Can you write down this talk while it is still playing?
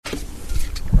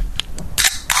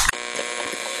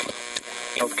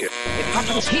Okay. It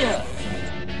happens here,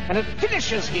 and it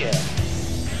finishes here.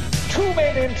 Two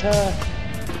men enter,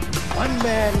 one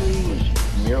man leaves.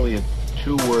 Nearly a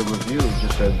 2-word review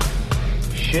just said,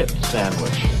 shit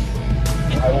sandwich.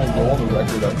 I will roll the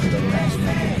record up to the next one.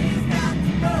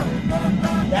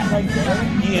 That right there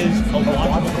is a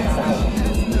logical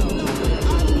fallacy.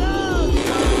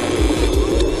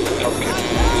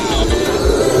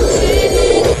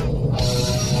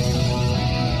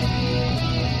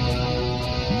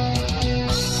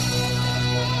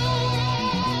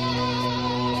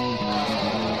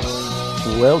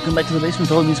 Welcome back to the basement,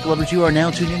 fellow musical lovers. You are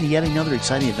now tuned in to yet another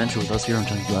exciting adventure with us here on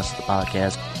Tony Glass, the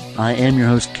podcast. I am your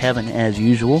host, Kevin, as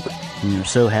usual, and we're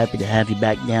so happy to have you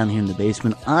back down here in the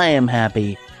basement. I am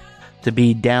happy to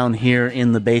be down here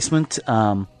in the basement.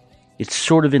 It's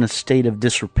sort of in a state of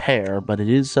disrepair, but it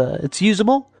is, it's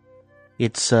usable.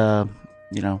 It's, it'll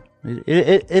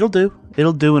do.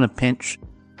 It'll do in a pinch.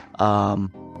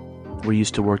 We're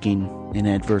used to working in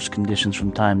adverse conditions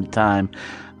from time to time.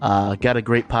 Got a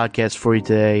great podcast for you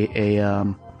today, a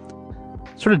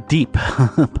sort of deep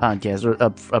podcast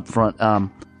up front.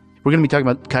 We're going to be talking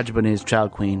about Katja Bonet's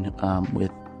Child Queen with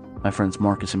my friends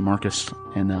Marcus and Marcus.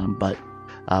 But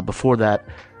before that,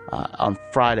 on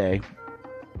Friday,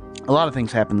 a lot of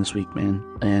things happened this week, man.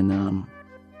 And,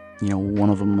 one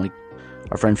of them, like,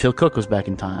 our friend Phil Cook was back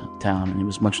in town, and it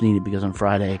was much needed because on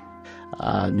Friday,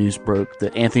 news broke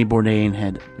that Anthony Bourdain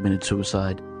had committed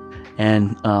suicide.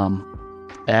 And,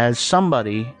 as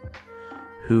somebody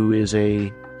who is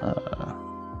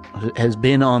has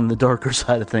been on the darker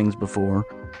side of things before,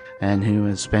 and who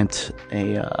has spent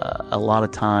a lot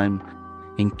of time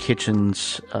in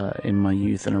kitchens in my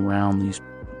youth and around these,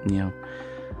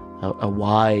 a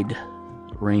wide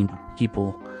range of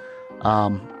people,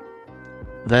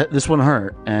 that this one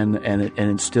hurt, and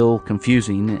it's still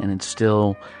confusing, and it's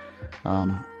still,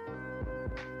 what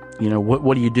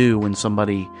do you do when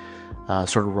somebody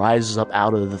sort of rises up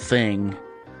out of the thing,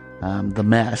 the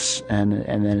mess, and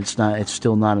then it's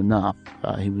still not enough.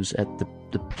 He was at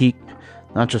the peak,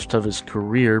 not just of his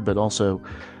career, but also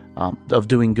of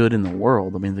doing good in the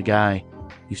world. I mean, the guy,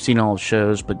 you've seen all his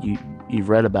shows, but you've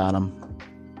read about him,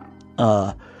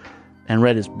 and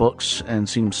read his books and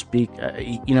seen him speak.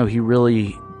 He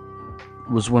really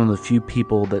was one of the few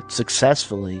people that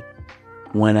successfully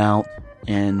went out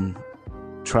and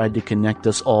tried to connect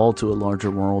us all to a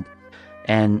larger world.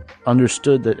 And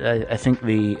understood that I think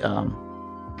the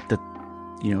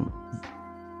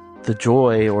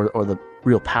joy or the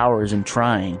real power is in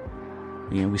trying.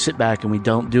 We sit back and we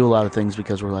don't do a lot of things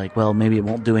because we're like, well, maybe it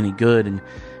won't do any good, and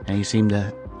he seemed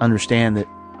to understand that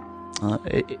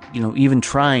even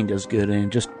trying does good, and it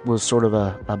just was sort of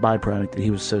a byproduct that he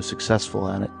was so successful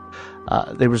at it.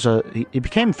 He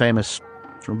became famous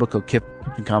from a book called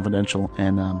Kitchen Confidential,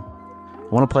 and I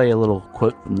want to play a little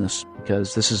quote from this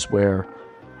because this is where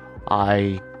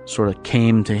I sort of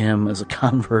came to him as a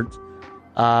convert.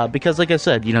 Because, like I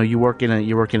said, you work in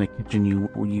a kitchen.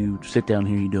 You sit down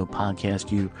here, you do a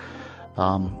podcast, you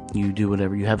do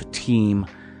whatever. You have a team,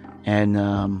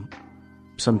 and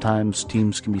sometimes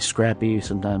teams can be scrappy.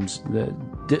 Sometimes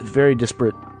very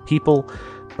disparate people,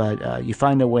 but you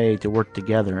find a way to work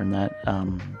together. And that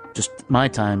just my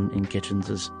time in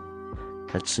kitchens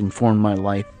that's informed my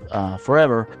life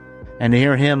forever. And to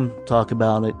hear him talk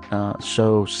about it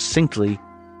so succinctly,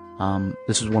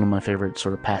 this is one of my favorite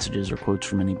sort of passages or quotes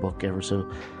from any book ever. So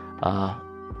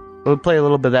we'll play a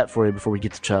little bit of that for you before we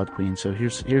get to Child Queen. So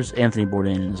here's Anthony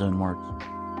Bourdain in his own words.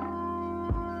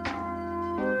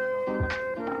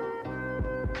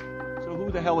 So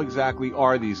who the hell exactly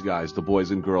are these guys, the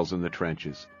boys and girls in the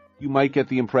trenches? You might get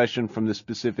the impression from the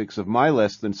specifics of my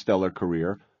less than stellar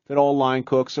career that all line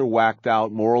cooks are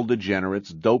whacked-out moral degenerates,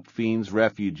 dope fiends,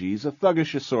 refugees, a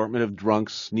thuggish assortment of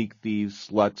drunks, sneak thieves,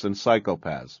 sluts, and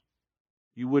psychopaths.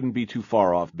 You wouldn't be too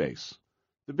far off base.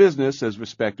 The business, as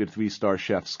respected three-star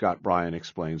chef Scott Bryan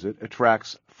explains it,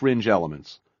 attracts fringe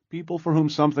elements, people for whom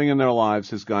something in their lives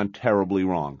has gone terribly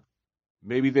wrong.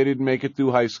 Maybe they didn't make it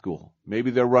through high school.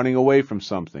 Maybe they're running away from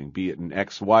something, be it an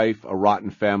ex-wife, a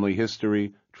rotten family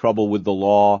history, trouble with the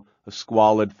law, a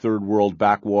squalid third-world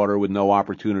backwater with no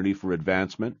opportunity for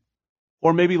advancement.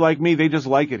 Or maybe, like me, they just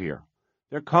like it here.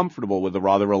 They're comfortable with a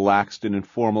rather relaxed and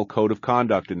informal code of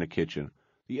conduct in the kitchen,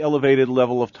 the elevated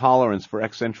level of tolerance for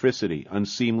eccentricity,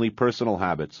 unseemly personal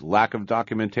habits, lack of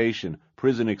documentation,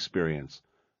 prison experience.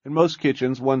 In most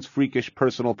kitchens, one's freakish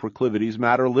personal proclivities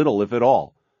matter little, if at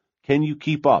all. Can you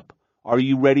keep up? Are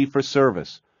you ready for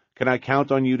service? Can I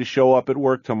count on you to show up at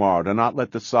work tomorrow, to not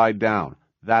let the side down?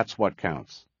 That's what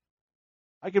counts.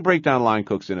 I can break down line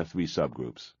cooks into 3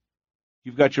 subgroups.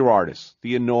 You've got your artists,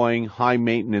 the annoying,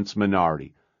 high-maintenance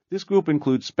minority. This group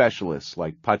includes specialists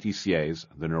like pâtissiers,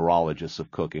 the neurologists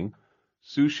of cooking,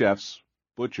 sous chefs,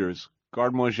 butchers,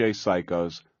 garde-manger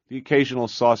psychos, the occasional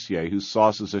saucier whose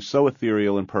sauces are so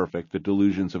ethereal and perfect that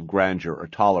delusions of grandeur are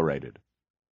tolerated.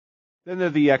 Then there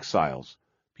are the exiles,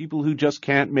 people who just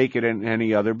can't make it in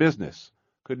any other business,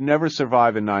 could never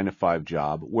survive a 9-to-5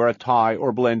 job, wear a tie,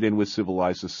 or blend in with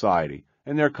civilized society,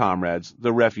 and their comrades,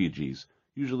 the refugees,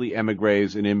 usually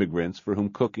émigrés and immigrants for whom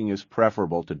cooking is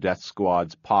preferable to death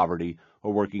squads, poverty,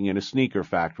 or working in a sneaker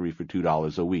factory for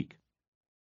 $2 a week.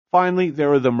 Finally,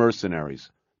 there are the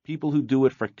mercenaries, people who do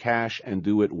it for cash and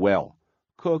do it well.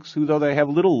 Cooks who, though they have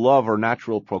little love or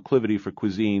natural proclivity for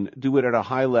cuisine, do it at a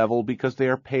high level because they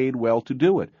are paid well to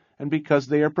do it, and because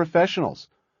they are professionals.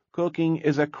 Cooking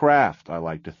is a craft, I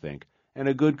like to think, and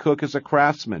a good cook is a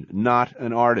craftsman, not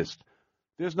an artist.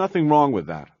 There's nothing wrong with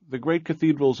that. The great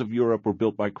cathedrals of Europe were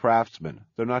built by craftsmen.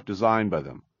 They're not designed by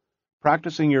them.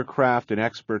 Practicing your craft in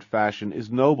expert fashion is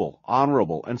noble,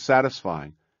 honorable, and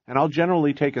satisfying, and I'll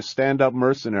generally take a stand-up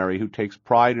mercenary who takes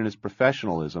pride in his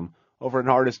professionalism over an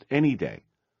artist any day.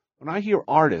 When I hear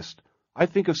artist, I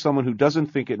think of someone who doesn't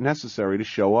think it necessary to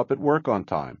show up at work on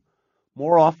time.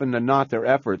 More often than not, their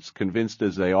efforts, convinced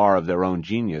as they are of their own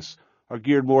genius, are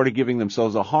geared more to giving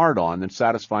themselves a hard-on than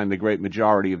satisfying the great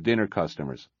majority of dinner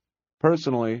customers.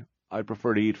 Personally, I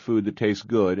prefer to eat food that tastes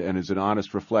good and is an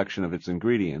honest reflection of its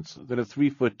ingredients than a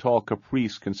 3-foot-tall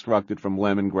caprice constructed from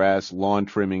lemongrass, lawn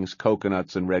trimmings,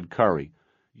 coconuts, and red curry.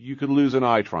 You could lose an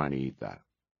eye trying to eat that.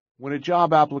 When a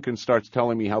job applicant starts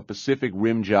telling me how Pacific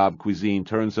Rim job cuisine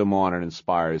turns him on and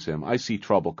inspires him, I see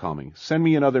trouble coming. Send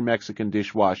me another Mexican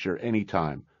dishwasher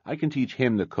anytime. I can teach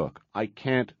him to cook. I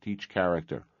can't teach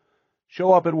character.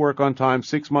 Show up at work on time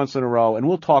 6 months in a row, and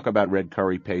we'll talk about red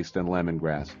curry paste and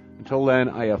lemongrass. Until then,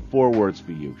 I have 4 words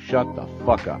for you. Shut the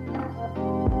fuck up.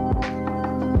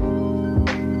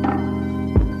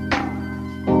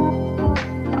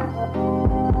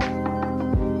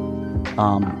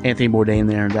 Anthony Bourdain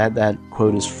there, that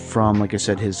quote is from, like I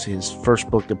said, his first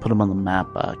book that put him on the map,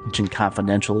 Kitchen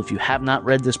Confidential. If you have not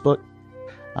read this book,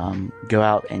 go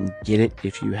out and get it.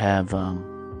 If you have,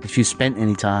 if you spent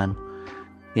any time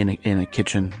in a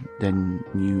kitchen, then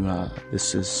you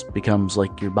becomes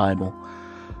like your Bible.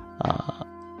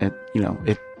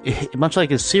 It much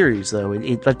like a series, though,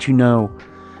 it lets you know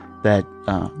that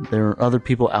there are other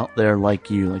people out there like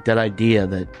you, like that idea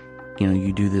that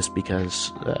you do this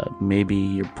because maybe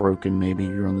you're broken, maybe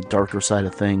you're on the darker side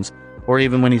of things, or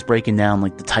even when he's breaking down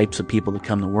like the types of people that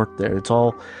come to work there, it's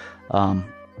all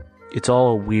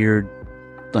a weird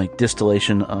like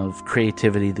distillation of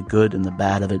creativity, the good and the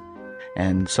bad of it,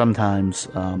 and sometimes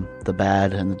the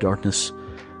bad and the darkness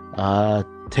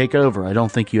take over. I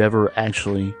don't think you ever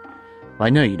actually,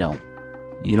 I know you don't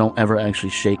ever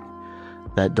actually shake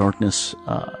that darkness,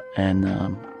 and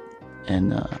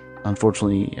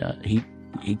unfortunately,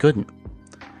 he couldn't,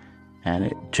 and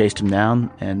it chased him down,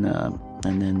 and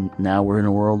then now we're in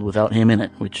a world without him in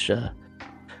it, which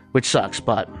sucks.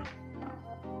 But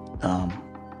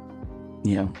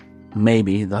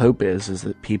maybe the hope is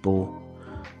that people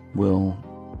will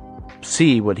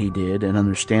see what he did and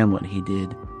understand what he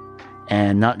did,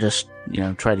 and not just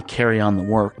try to carry on the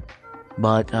work,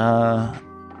 but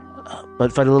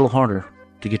fight a little harder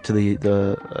to get to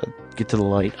the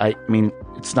light. I mean,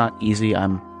 it's not easy.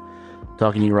 I'm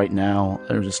talking to you right now.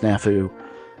 There's a snafu.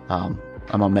 I'm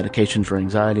on medication for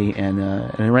anxiety, and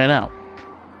it ran out.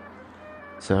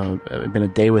 So I've been a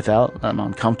day without. I'm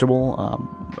uncomfortable.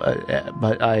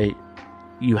 But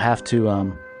you have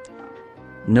to.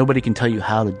 Nobody can tell you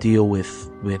how to deal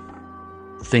with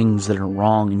things that are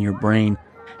wrong in your brain.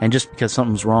 And just because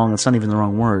something's wrong, it's not even the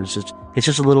wrong words. It's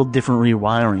just a little different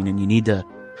rewiring, and you need to.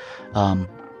 And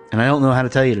I don't know how to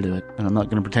tell you to do it, and I'm not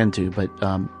going to pretend to, but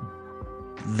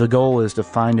the goal is to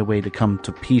find a way to come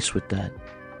to peace with that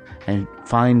and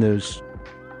find those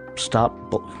stop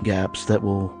gaps that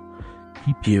will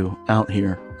keep you out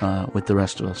here with the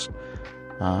rest of us,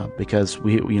 because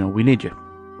we need you.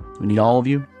 We need all of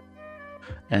you,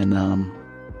 and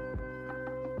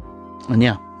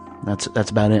yeah, that's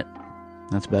about it.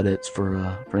 That's about it for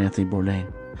Anthony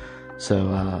Bourdain. So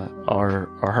our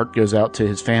heart goes out to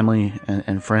his family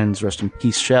and friends. Rest in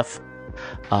peace, Chef.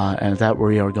 And that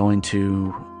we are going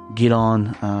to get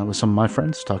on with some of my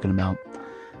friends, talking about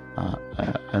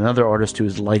another artist who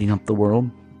is lighting up the world,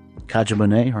 Kadhja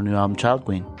Bonet, her new album Child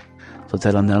Queen. So let's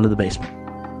head on down to the basement.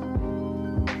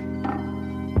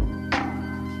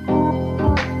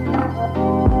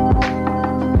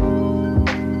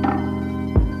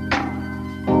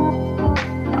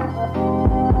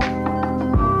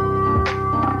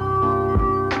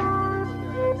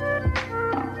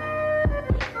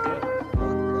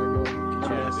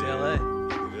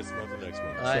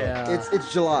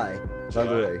 It's July, by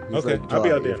the way. He's Okay, like I'll be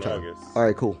July out there in time. August. All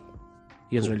right, cool.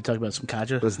 You guys ready to talk about some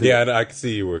kaja? Let's do Yeah, it. I can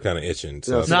see you were kind of itching.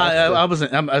 So No, I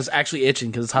wasn't. I was actually itching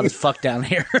because it's hot as fuck down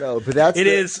here. No, but that's It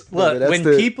is. Look,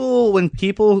 when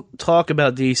people talk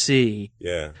about DC,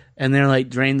 yeah. and they're like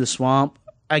drain the swamp.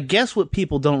 I guess what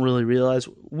people don't really realize,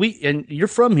 and you're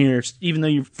from here, even though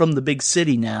you're from the big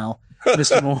city now,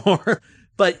 Mr. Moore,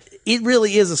 but it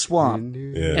really is a swamp.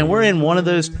 Yeah. And we're in one of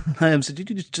those times. Did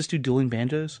you just do dueling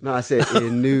banjos? No, I said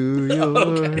in New York.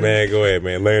 Okay. Man, go ahead,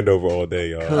 man. Landover all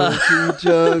day, y'all. Country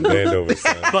jungle. Landover,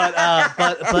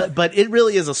 son. But it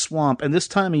really is a swamp. And this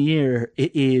time of year,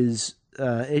 it is.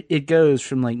 It goes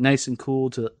from like nice and cool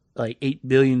to like 8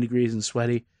 billion degrees and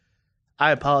sweaty.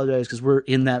 I apologize because we're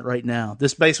in that right now.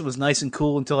 This basement was nice and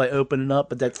cool until I opened it up,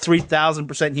 but that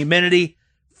 3,000% humidity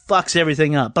fucks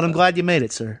everything up. But I'm glad you made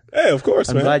it, sir. Hey, of course,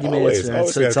 I'm man. glad you made it,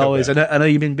 sir. It's always. I know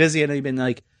you've been busy. I know you've been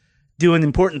like doing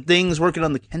important things, working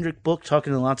on the Kendrick book,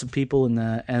 talking to lots of people, and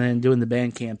then doing the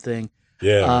Bandcamp thing.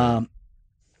 Yeah.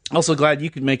 Also glad you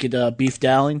could make it beef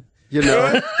dowling. You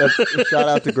know, shout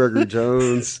out to Gregory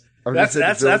Jones. That's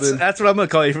what I'm gonna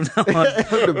call you from now on.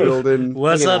 I'm the building.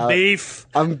 What's hanging up, out. beef?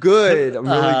 I'm good. I'm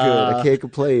really good. I can't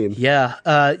complain. Yeah.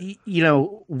 You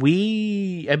know,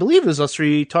 I believe it was us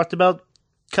three talked about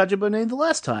Kaja Bonet the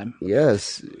last time.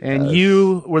 Yes. And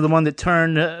you were the one that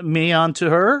turned me on to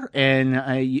her. And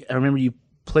I remember you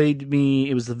played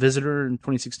me, it was The Visitor in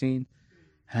 2016.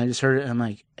 And I just heard it, and I'm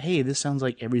like, hey, this sounds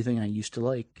like everything I used to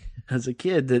like as a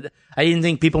kid that I didn't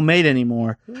think people made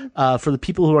anymore. For the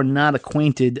people who are not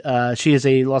acquainted, she is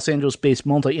a Los Angeles-based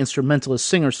multi-instrumentalist,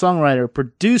 singer, songwriter,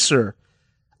 producer,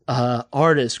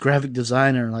 artist, graphic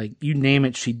designer. Like, you name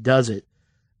it, she does it.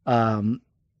 The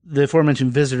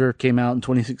aforementioned Visitor came out in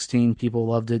 2016. People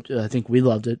loved it. I think we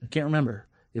loved it. I can't remember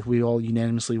if we all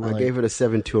unanimously were I gave it a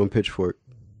 7.2 on Pitchfork.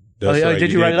 That's right.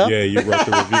 Did you write it up? Yeah, you wrote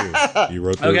the review. You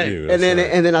wrote the review. And That's then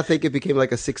right. then I think it became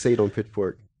like a 6.8 on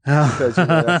Pitchfork. Because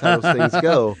that's how those things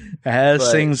go.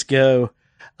 As things go.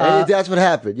 And that's what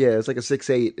happened. Yeah, it's like a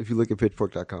 6.8 if you look at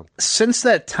pitchfork.com. Since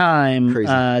that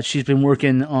time, she's been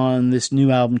working on this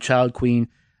new album, Child Queen.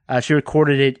 She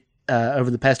recorded it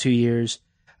over the past 2 years,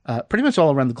 pretty much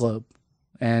all around the globe.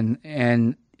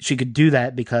 And she could do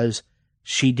that because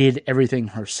she did everything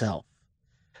herself.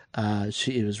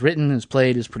 It was written, it was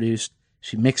played, it was produced.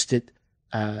 She mixed it.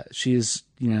 She is,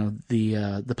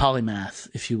 the polymath,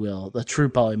 if you will, the true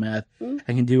polymath, and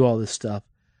can do all this stuff.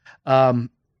 I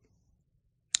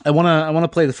want to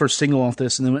play the first single off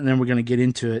this, and then we're going to get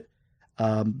into it,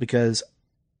 because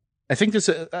I think this.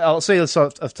 I'll say this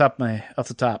off the top.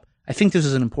 I think this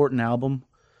is an important album.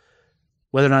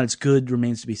 Whether or not it's good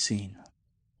remains to be seen.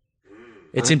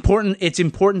 It's important. It's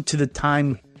important to the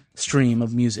time stream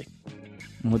of music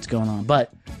and what's going on.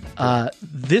 But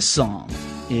this song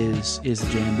is a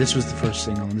jam. This was the first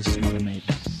single, and this is Mother Made.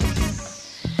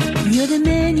 You're the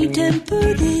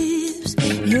many-temperatives.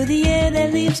 You're the air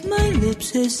that leaves my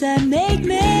lips as I make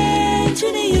mention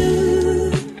of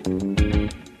you.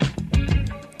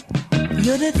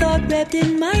 You're the thought wrapped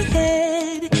in my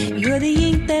head. You're the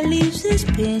ink that leaves this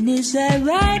pen as I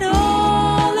write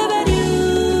all about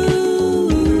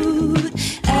you.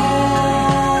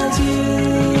 As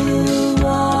you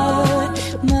are,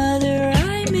 mother,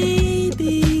 I may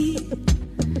be.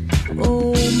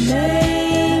 Oh,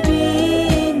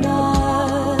 maybe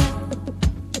not.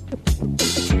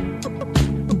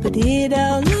 But it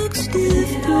all looks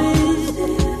different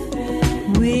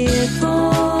with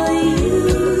all you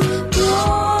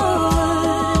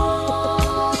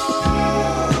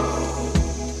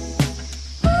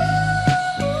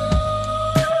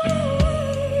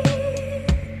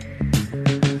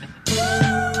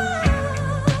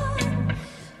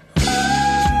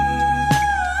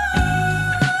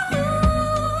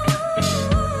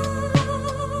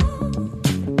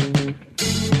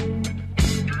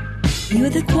You're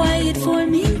the quiet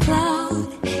forming cloud.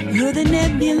 You're the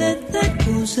nebula that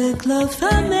pulls a cloud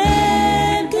from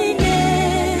emptiness.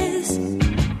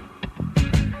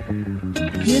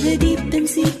 You're the deep and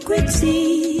secret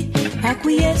sea,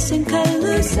 acquiescent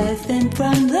colors siphoned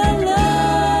from the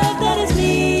love that is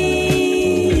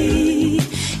me.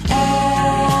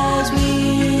 As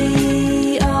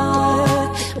we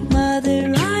are,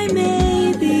 mother, I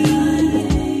may be.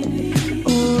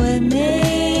 Oh, and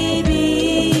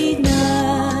maybe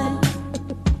not.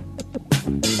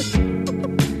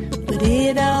 But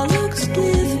it all looks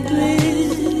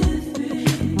different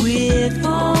with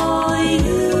all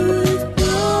you've got.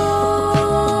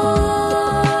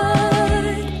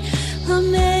 A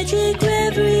magic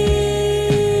reverie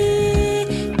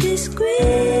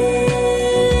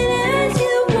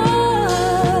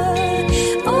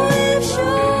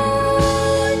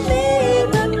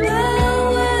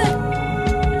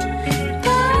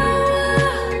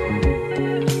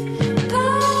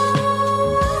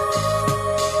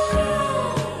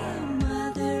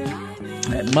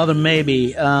Mother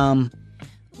Maybe.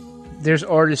 There's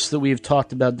artists that we've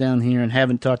talked about down here and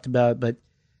haven't talked about, but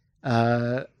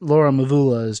Laura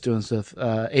Mvula is doing stuff.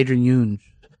 Adrian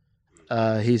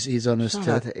Yoon, he's on this. Shout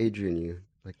out to Adrian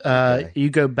Yoon. You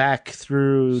go back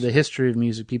through the history of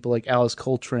music. People like Alice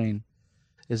Coltrane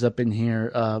is up in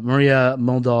here. Maria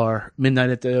Muldaur,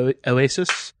 Midnight at the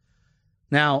Oasis.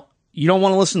 Now, you don't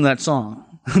want to listen to that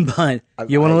song, but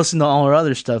you want to listen to all her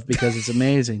other stuff because it's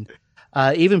amazing.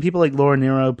 Even people like Laura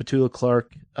Nyro, Petula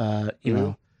Clark, you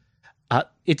know,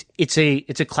 it's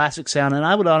a classic sound, and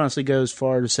I would honestly go as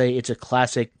far to say it's a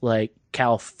classic like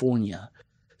California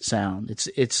sound.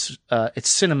 It's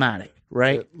cinematic,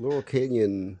 right? Laurel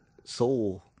Canyon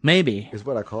soul, maybe is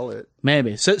what I call it.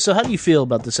 Maybe. So how do you feel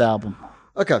about this album?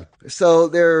 Okay, so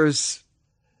there's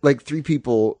like three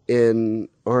people in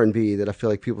R&B that I feel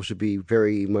like people should be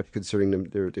very much considering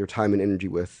their time and energy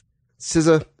with.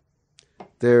 SZA,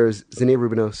 there's Zinnia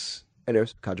Rubinos, and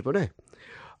there's Kadhja Bonet.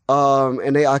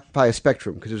 And they occupy a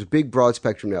spectrum because there's a big, broad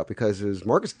spectrum now. Because as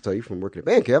Marcus can tell you from working at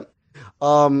Bandcamp,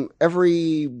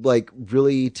 every like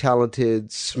really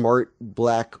talented, smart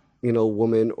black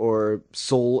woman or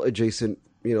soul adjacent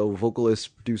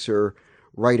vocalist, producer,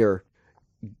 writer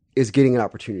is getting an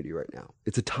opportunity right now.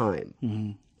 It's a time.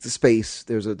 Mm-hmm. It's a space.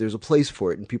 There's a place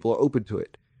for it, and people are open to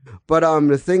it. But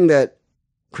the thing that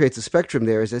creates a spectrum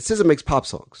there is that SZA makes pop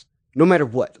songs, no matter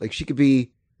what. Like she could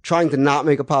be trying to not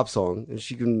make a pop song, and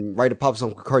she can write a pop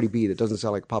song with Cardi B that doesn't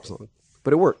sound like a pop song,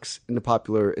 but it works in the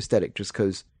popular aesthetic just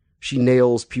because she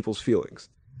nails people's feelings.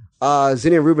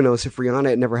 Zinnia Rubinos, if Rihanna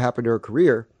had never happened to her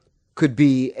career, could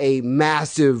be a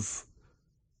massive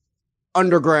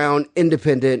underground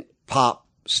independent pop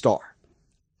star.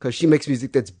 Because she makes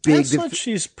music that's big. That's like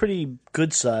she's pretty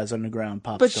good size underground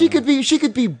pop. But star. she could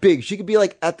be big. She could be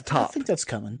like at the top. I think that's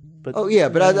coming. But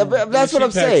that's what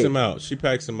I'm saying. She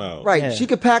packs them out. Right. Yeah. She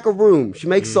could pack a room. She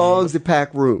makes songs that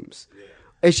pack rooms. Yeah.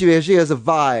 And she has a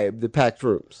vibe that packs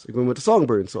rooms. Like when we went to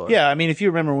Songbird and saw it. Yeah, I mean, if you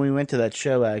remember when we went to that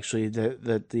show, actually,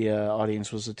 the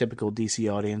audience was a typical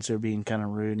DC audience. They were being kind of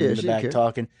rude and in the back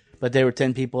talking. But there were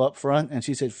 10 people up front, and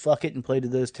she said, fuck it, and played to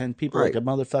those 10 people like a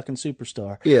motherfucking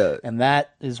superstar. Yeah. And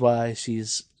that is why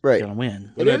she's going to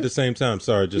win. But at the same time,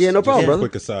 sorry, just no problem, a brother.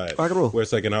 Quick aside. Where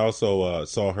it's like, and I also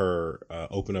saw her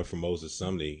open up for Moses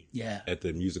Sumney at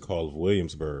the Music Hall of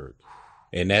Williamsburg.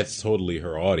 And that's totally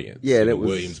her audience. Yeah, and it was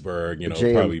Williamsburg,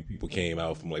 probably people came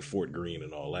out from like Fort Greene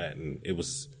and all that. And it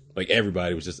was like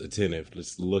everybody was just attentive,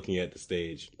 just looking at the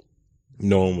stage.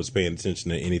 No one was paying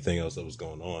attention to anything else that was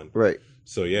going on. Right.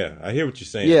 So, yeah, I hear what you're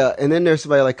saying. Yeah, and then there's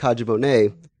somebody like Kadhja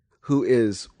Bonet, who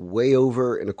is way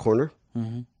over in a corner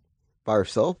by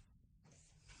herself,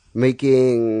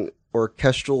 making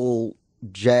orchestral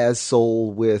jazz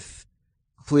soul with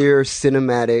clear,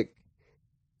 cinematic,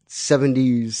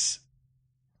 70s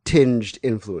tinged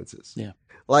influences. Yeah.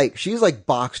 Like, she's like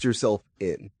boxed herself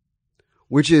in,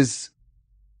 which is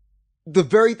the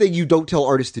very thing you don't tell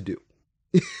artists to do.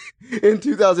 In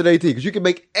 2018, because you can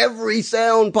make every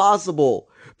sound possible.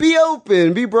 Be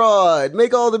open, be broad,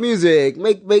 make all the music,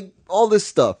 make all this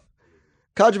stuff.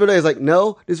 Kadhja Bonet is like,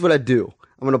 no, this is what I do.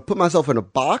 I'm going to put myself in a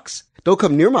box. Don't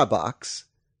come near my box.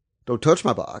 Don't touch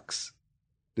my box.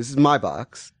 This is my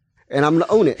box. And I'm going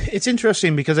to own it. It's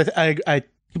interesting because I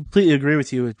completely agree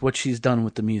with you with what she's done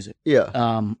with the music. Yeah.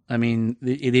 I mean,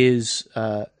 it is,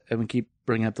 and we keep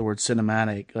bringing up the word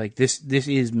cinematic. Like this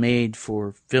is made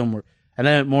for film work. I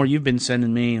know more. You've been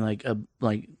sending me like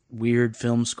weird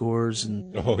film scores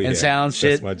and sound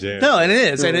shit. That's my jam. No, and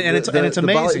it is, and it's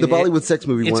amazing. The Bollywood sex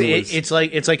movie one was. It's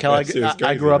like how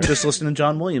I grew up just listening to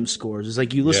John Williams scores. It's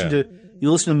like you listen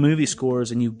to movie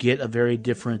scores and you get a very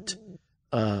different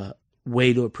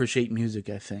way to appreciate music.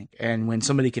 I think, and when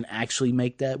somebody can actually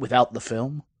make that without the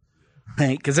film,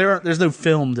 right? Because there's no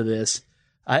film to this.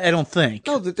 I don't think.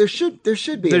 No, there should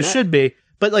be. There should be,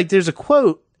 but like there's a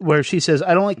quote where she says,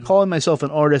 I don't like calling myself an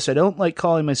artist. I don't like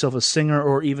calling myself a singer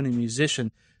or even a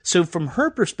musician. So from her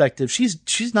perspective,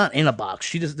 she's not in a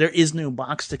box. There is no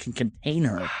box that can contain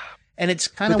her. And it's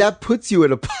kind of that puts you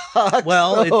in a box.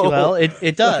 Well,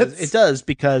 it does. It does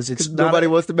because it's nobody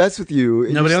wants to mess with you.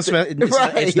 Nobody wants to mess.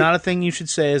 It's not a thing you should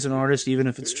say as an artist, even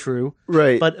if it's true.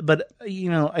 Right. But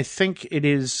I think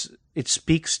it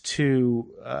speaks to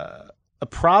a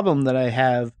problem that I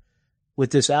have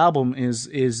with this album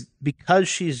is because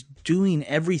she's doing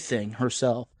everything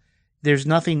herself. There's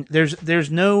nothing. There's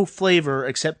no flavor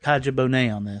except Kadhja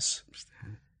Bonet on this,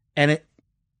 and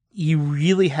you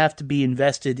really have to be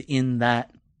invested in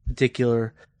that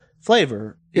particular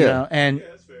flavor. You know? And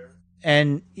that's fair.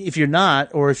 And if you're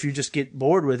not, or if you just get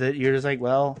bored with it, you're just like,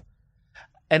 well.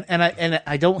 And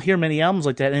I don't hear many albums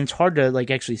like that, and it's hard to like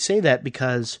actually say that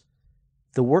because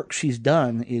the work she's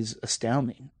done is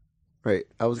astounding. Right.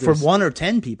 I was For 1 or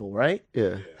 10 people, right?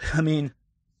 Yeah. I mean,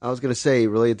 I was going to say,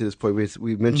 related to this point,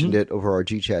 we mentioned it over our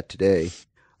G chat today.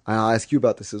 And I'll ask you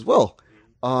about this as well.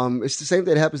 It's the same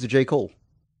thing that happens to J. Cole,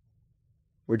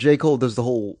 where J. Cole does the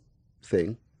whole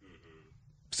thing,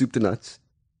 soup to nuts.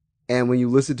 And when you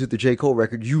listen to the J. Cole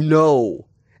record, you know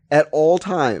at all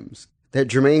times that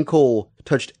Jermaine Cole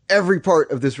touched every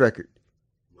part of this record.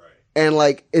 Right. And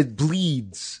like it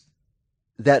bleeds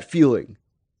that feeling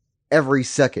every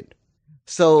second.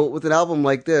 So with an album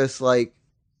like this, like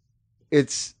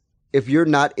it's, if you're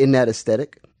not in that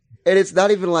aesthetic, and it's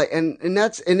not even like, and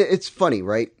it's funny,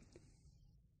 right?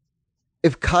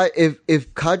 If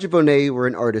Kadhja Bonet were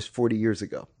an artist 40 years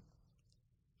ago,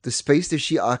 the space that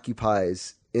she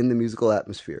occupies in the musical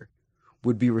atmosphere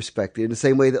would be respected in the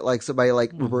same way that like somebody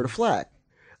like Roberta Flack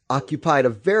occupied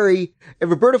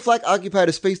Roberta Flack occupied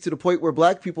a space to the point where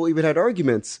black people even had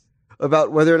arguments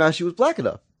about whether or not she was black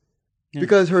enough. Yeah.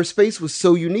 Because her space was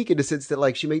so unique in the sense that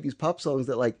like she made these pop songs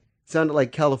that like sounded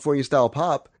like California style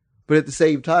pop, but at the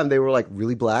same time they were like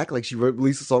really black. Like she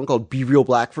released a song called Be Real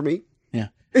Black for Me. Yeah.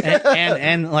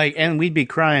 And we'd be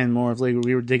crying more if like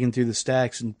we were digging through the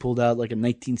stacks and pulled out like a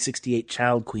 1968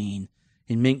 Child Queen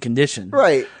in mint condition.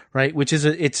 Right. Which is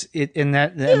I mean,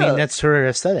 that's her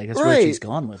aesthetic. That's where she's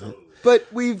gone with it.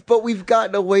 But we've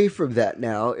gotten away from that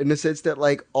now in the sense that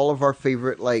like all of our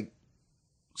favorite like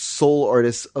soul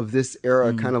artists of this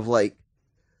era kind of like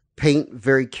paint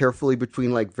very carefully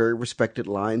between like very respected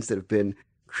lines that have been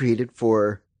created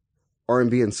for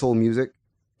R&B and soul music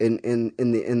in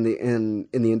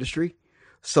the industry.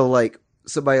 So like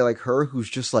somebody like her who's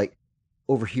just like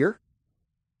over here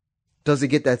doesn't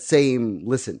get that same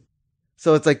listen.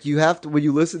 So it's like you have to, when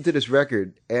you listen to this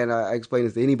record, and I explained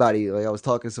this to anybody, like I was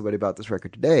talking to somebody about this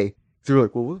record today, they were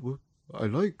like, well, what? I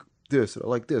like this, and I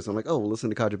like this. I'm like, oh, well, listen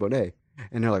to Kadhja Bonet.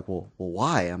 And they're like, well,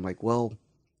 why? I'm like, well,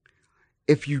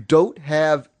 if you don't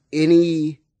have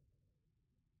any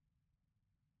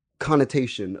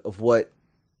connotation of what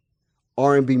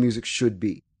R&B music should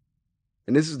be,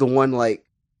 and this is the one, like,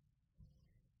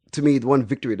 to me, the one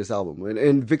victory of this album,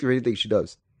 and victory of anything she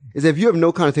does, is that if you have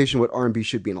no connotation of what R&B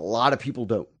should be, and a lot of people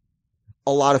don't,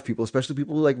 a lot of people, especially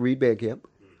people who like read Bandcamp,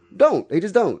 don't. They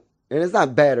just don't. And it's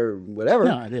not bad or whatever.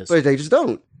 No, it is. But they just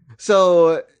don't.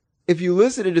 So if you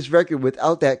listen to this record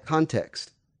without that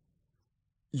context,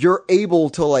 you're able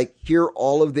to like hear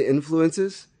all of the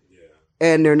influences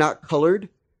and they're not colored.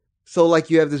 So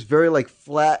like you have this very like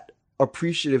flat,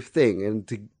 appreciative thing. And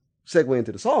to segue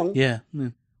into the song. Yeah.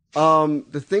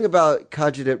 The thing about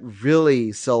Kadhja that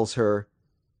really sells her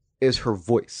is her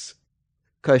voice.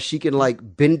 Cause she can like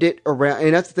bend it around.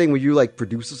 And that's the thing when you like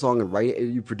produce a song and write it,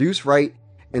 you produce, write,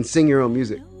 and sing your own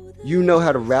music. You know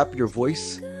how to wrap your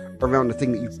voice around the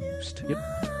thing that you used. Yep.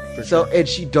 So, and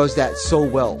she does that so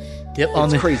well. Yep.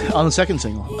 It's crazy. On the second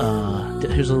single,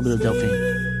 here's a little bit of Delphine.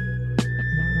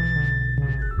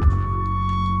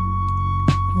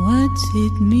 What's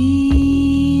it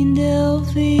mean,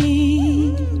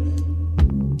 Delphine?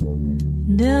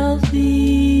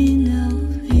 Delphine, Delphine.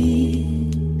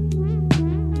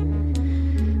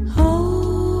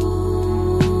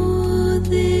 Oh,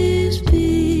 this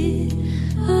bit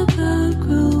about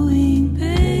growing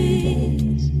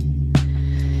pains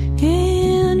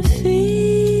and feeling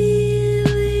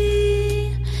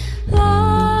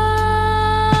lost.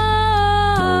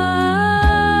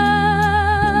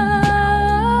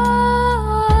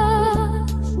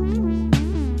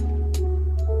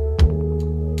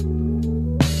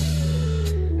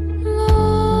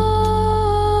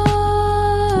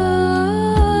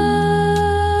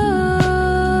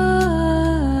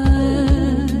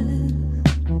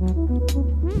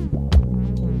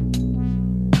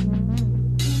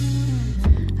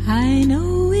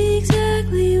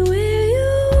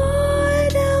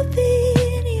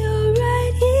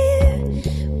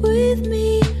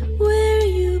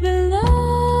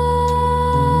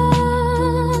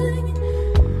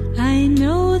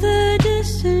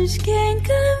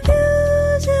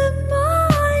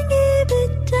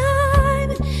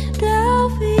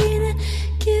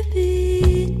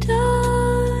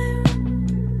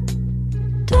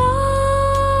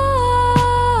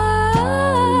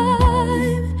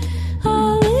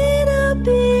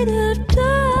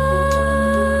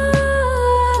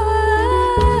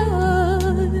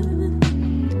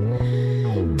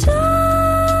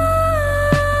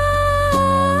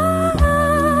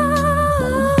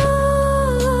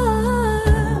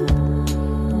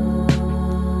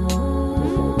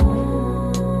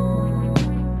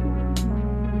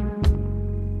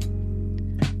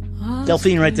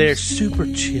 Delphine right there, super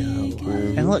chill.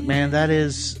 And look, man, that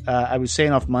is, I was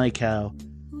saying off mic how,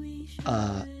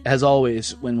 as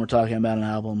always, when we're talking about an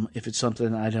album, if it's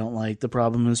something I don't like, the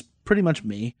problem is pretty much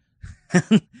me.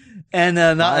 And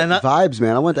vibes,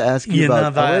 man. I want to ask you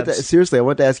about vibes. Seriously, I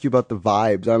want to ask you about the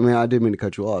vibes. I mean, I didn't mean to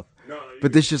cut you off,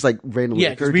 but this just like randomly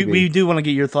yeah, because occurred to me. we do want to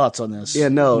get your thoughts on this. Yeah,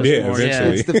 no,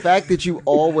 eventually. it's the fact that you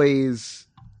always,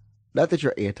 not that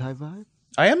you're anti-vibe.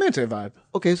 I am anti-vibe.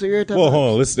 Okay, so you're anti-vibe. Well,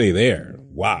 hold on. Let's stay there.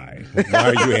 Why? Why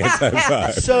are you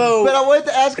anti-vibe? So, but I wanted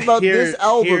to ask about this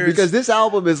album because this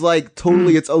album is like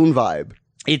totally its own vibe.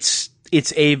 It's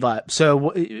a vibe. So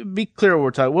be clear what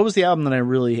we're talking. What was the album that I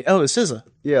really? Oh, it's SZA.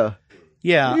 Yeah.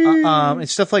 Yeah,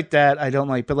 it's stuff like that I don't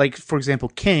like. But like, for example,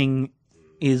 King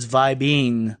is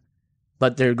vibing,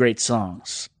 but they're great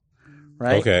songs,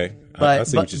 right? Okay, I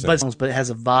see what you're saying. But it has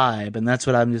a vibe, and that's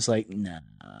what I'm just like, nah,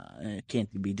 it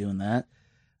can't be doing that.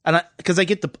 And because I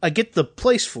get the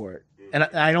place for it, and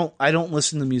I don't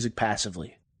listen to music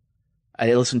passively.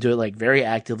 I listen to it like very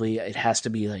actively. It has to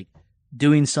be like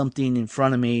doing something in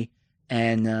front of me,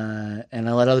 and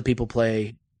I let other people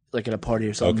play. Like at a party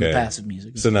or something, okay. Passive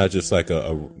music. So not just like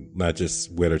not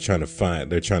just where they're trying to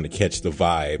catch the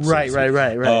vibes. Right.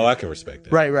 Oh, I can respect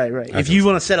that. Right. If you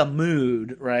want to set a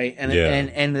mood, right?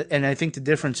 And I think the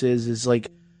difference is like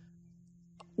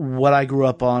what I grew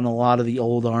up on, a lot of the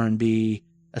old R&B,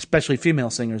 especially female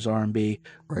singers R&B,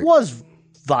 was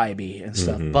vibey and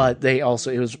stuff, but it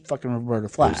was fucking Roberta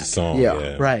Flack. It was a song,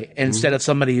 yeah. Right. And instead of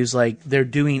somebody who's like, they're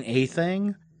doing a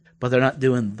thing, but they're not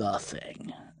doing the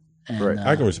thing. And, right.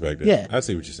 I can respect it. Yeah. I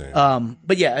see what you're saying.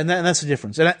 But yeah, and that's the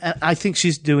difference. And I think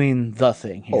she's doing the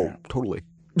thing here. Oh, totally.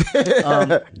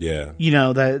 Yeah. You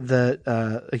know,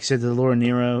 the like you said, the Laura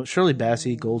Nyro, Shirley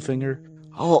Bassey, Goldfinger.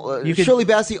 Oh, Shirley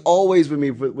Bassey always with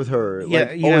me with her.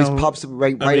 Yeah, like, always pops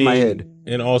right in my head.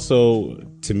 And also,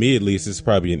 to me at least, it's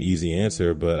probably an easy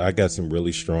answer, but I got some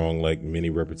really strong, like,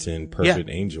 Minnie Riperton, Perfect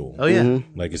Angel. Oh, yeah.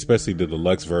 Like, especially the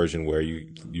deluxe version where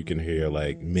you can hear,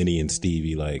 like, Minnie and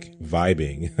Stevie, like,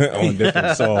 vibing on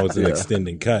different songs and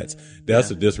extending cuts.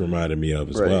 That's what this reminded me of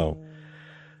as well.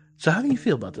 So how do you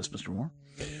feel about this, Mr. Moore?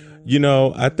 You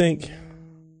know, I think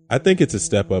it's a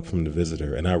step up from The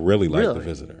Visitor, and I really like The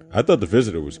Visitor. I thought The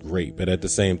Visitor was great, but at the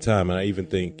same time, and I even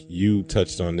think you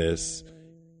touched on this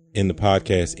in the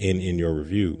podcast and in your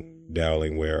review,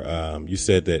 Dowling, where you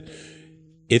said that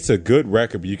it's a good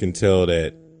record, but you can tell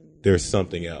that there's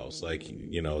something else, like,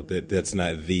 you know, that's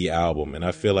not the album. And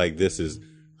I feel like this is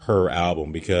her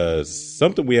album, because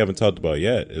something we haven't talked about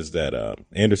yet is that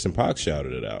Anderson .Paak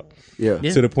shouted it out. Yeah.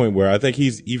 To the point where I think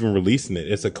he's even releasing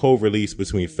it. It's a co-release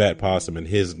between Fat Possum and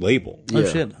his label. Oh,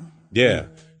 shit. Yeah.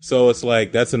 So it's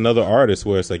like, that's another artist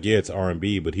where it's like, yeah, it's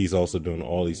R&B, but he's also doing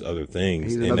all these other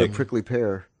things. He's another prickly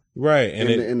pear. Right. And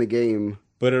in the game.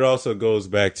 But it also goes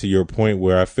back to your point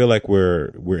where I feel like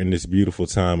we're in this beautiful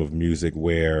time of music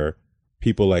where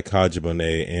people like Kadhja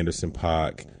Bonet, Anderson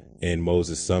 .Paak, and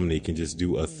Moses Sumney can just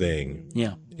do a thing.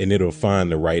 Yeah. And it'll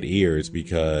find the right ears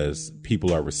because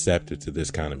people are receptive to this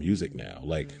kind of music now.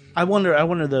 Like, I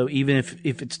wonder though, even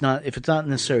if it's not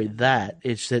necessarily that,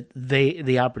 it's that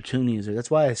the opportunity is there.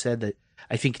 That's why I said that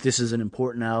I think this is an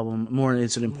important album. More,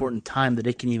 it's an important time that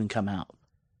it can even come out.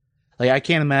 Like, I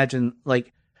can't imagine,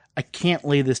 like, I can't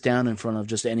lay this down in front of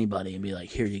just anybody and be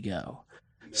like, here you go.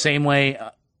 Same way,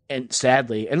 and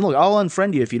sadly, and look, I'll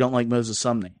unfriend you if you don't like Moses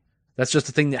Sumney. That's just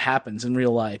a thing that happens in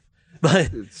real life.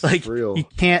 But it's like, real. you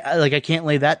can't, like, I can't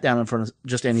lay that down in front of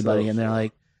just anybody. And they're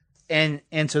like, and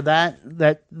so that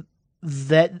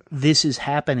this is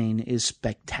happening is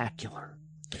spectacular.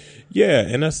 yeah,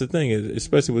 and that's the thing,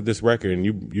 especially with this record, and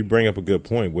you bring up a good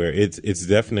point where it's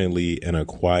definitely an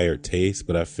acquired taste,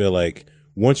 but I feel like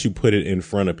once you put it in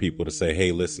front of people to say,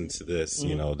 hey, listen to this,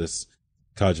 you know, this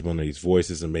Kadhja Bonet's voice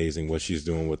is amazing, what she's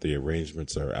doing with the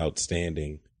arrangements are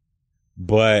outstanding,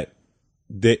 but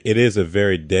it is a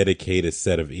very dedicated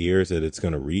set of ears that it's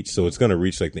going to reach. So it's going to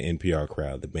reach like the NPR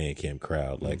crowd, the Bandcamp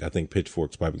crowd. Like, I think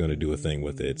Pitchfork's probably going to do a thing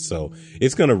with it. So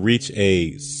it's going to reach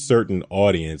a certain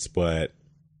audience, but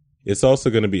it's also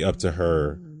going to be up to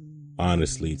her,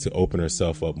 honestly, to open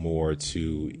herself up more,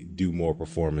 to do more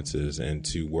performances and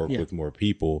to work with more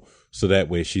people. So that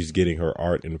way she's getting her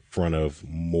art in front of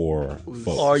more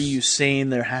folks. Are you saying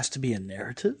there has to be a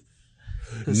narrative?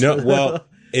 No, well,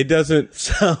 it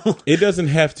doesn't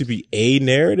have to be a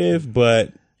narrative,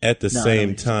 but at the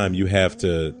same time, you have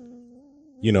to,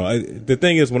 you know, the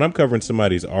thing is, when I'm covering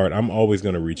somebody's art, I'm always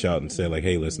going to reach out and say, like,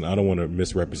 hey, listen, I don't want to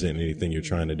misrepresent anything you're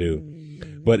trying to do.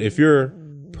 But if you're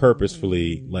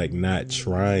purposefully, like, not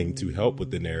trying to help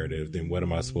with the narrative, then what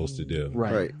am I supposed to do?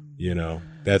 Right. You know,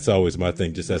 that's always my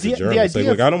thing. Just as The- a the journalist, like, idea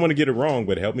look, of- I don't want to get it wrong,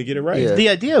 but help me get it right. Yeah. The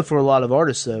idea for a lot of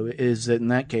artists, though, is that in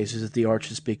that case, is that the art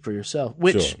should speak for yourself,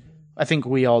 which Sure. I think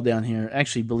we all down here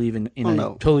actually believe in Oh, a no.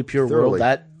 totally pure Thoroughly.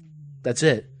 world. That's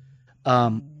it.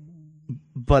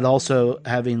 But also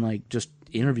having like just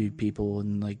interviewed people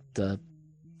and like the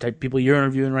type of people you're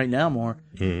interviewing right now more.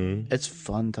 Mm-hmm. It's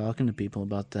fun talking to people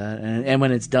about that, and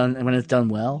when it's done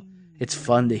well, it's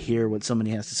fun to hear what somebody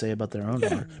has to say about their own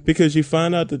art. Because you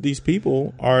find out that these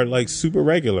people are like super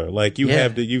regular. Like you've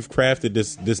crafted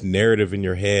this narrative in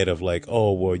your head of like,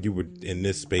 oh, well, you were in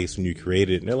this space when you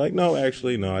created it. And they're like, no,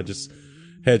 actually, no, I just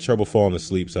had trouble falling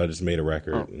asleep, so I just made a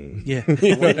record. And, Yeah.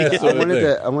 you know, that sort of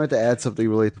thing. I wanted to add something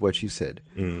related to what you said.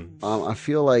 I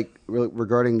feel like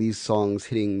regarding these songs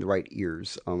hitting the right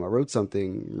ears, I wrote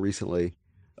something recently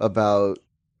about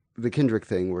the Kendrick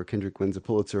thing, where Kendrick wins a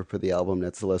Pulitzer for the album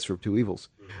That's the Lesser of Two Evils.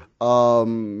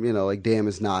 Like Damn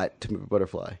is not To Pimp a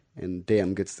Butterfly, and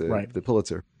Damn gets the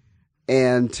Pulitzer.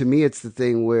 And to me, it's the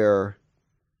thing where,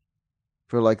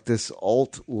 for like this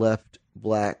alt-left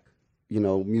black,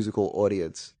 musical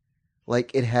audience,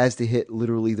 like it has to hit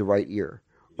literally the right ear,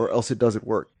 or else it doesn't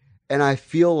work. And I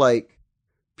feel like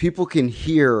people can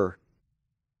hear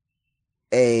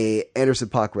a Anderson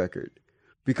 .Paak record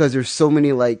because there's so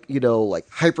many like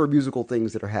hyper musical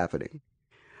things that are happening.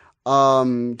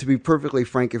 To be perfectly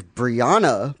frank, if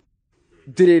Brianna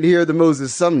didn't hear the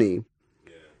Moses Sumney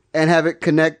and have it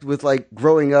connect with like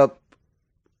growing up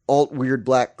alt weird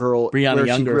black girl Brianna where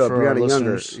Younger she grew up, for our Brianna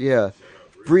Younger, listeners. yeah.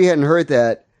 If Bree hadn't heard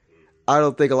that, I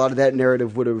don't think a lot of that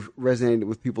narrative would have resonated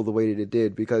with people the way that it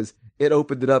did, because it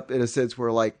opened it up in a sense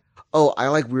where like, oh, I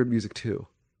like weird music too.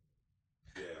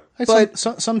 But-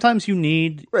 sometimes you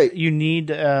need Right.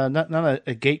 not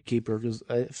a gatekeeper, because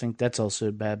I think that's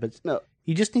also bad, but No.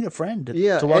 you just need a friend to,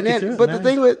 Yeah, to walk and you then, through it. but man.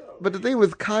 the thing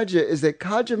with Kaja is that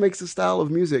Kaja makes a style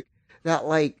of music that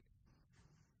like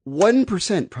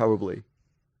 1% probably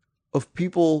of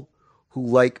people who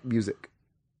like music,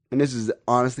 and this is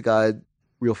honest to God,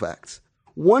 real facts.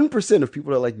 1% of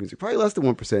people that like music, probably less than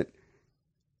 1%,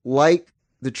 like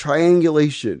the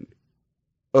triangulation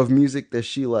of music that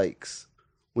she likes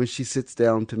when she sits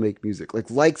down to make music. Like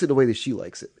likes it the way that she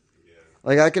likes it.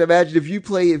 Like I can imagine if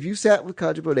you sat with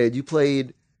Kaja Bodé and you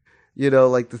played,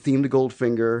 like the theme to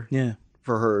Goldfinger yeah.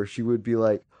 for her, she would be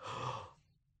like,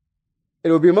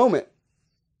 it would be a moment.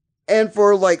 And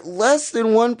for like less than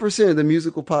 1% of the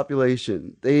musical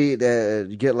population, they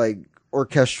get like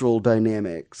orchestral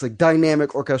dynamics, like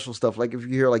dynamic orchestral stuff. Like if you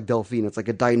hear like Delphine, it's like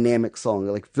a dynamic song.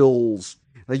 It like fills,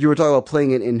 like you were talking about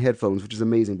playing it in headphones, which is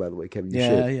amazing, by the way, Kevin. You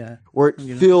should. Yeah. Where it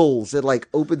fills, it like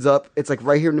opens up. It's like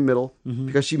right here in the middle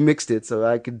because she mixed it, so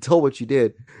I can tell what she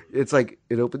did. It's like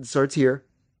it starts here,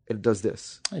 and it does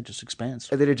this, It just expands.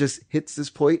 and then it just hits this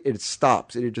point, and it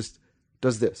stops, and it just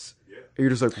does this. And you're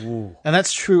just like, whoa. And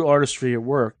that's true artistry at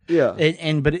work. Yeah.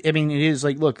 But I mean, it is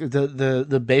like, look,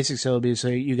 the basics of it is,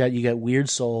 say you got weird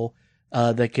soul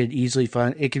that could easily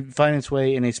find its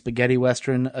way in a spaghetti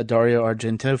western, a Dario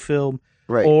Argento film,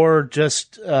 Right. or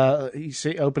just you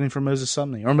say opening for Moses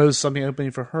Sumney, or Moses Sumney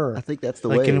opening for her. I think that's the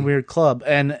like way. in a weird club,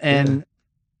 and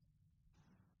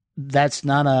that's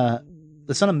not a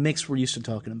mix we're used to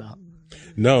talking about.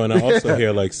 No, and I also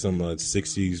hear like some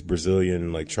 60s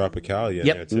Brazilian like Tropicalia in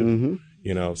there too.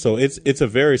 So it's a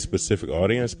very specific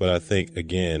audience, but I think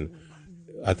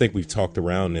we've talked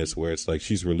around this where it's like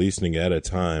she's releasing at a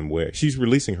time where she's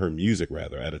releasing her music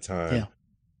rather at a time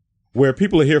where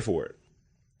people are here for it.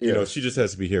 She just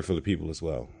has to be here for the people as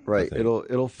well. Right.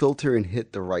 It'll filter and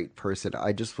hit the right person.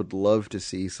 I just would love to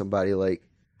see somebody like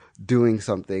doing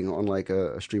something on like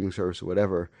a streaming service or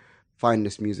whatever, find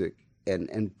this music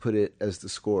and put it as the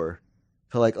score.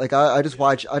 So like I just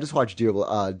watched Dear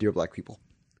Black People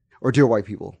or Dear White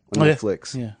People on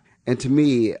Netflix. Yeah. And to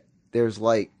me, there's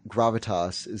like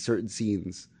gravitas in certain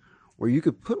scenes where you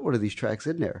could put one of these tracks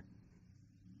in there,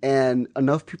 and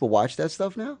enough people watch that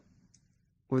stuff now,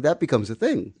 where that becomes a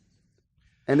thing,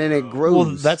 and then it grows.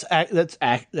 Well, that's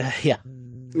yeah.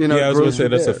 I was going to say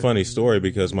that's a there. funny story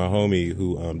because my homie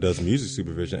who does music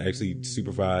supervision actually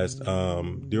supervised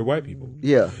Dear White People.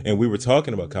 Yeah. And we were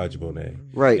talking about Kaja Bonet.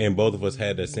 Right. And both of us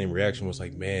had that same reaction. Was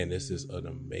like, man, this is an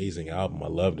amazing album. I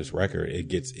love this record.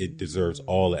 It deserves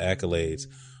all the accolades,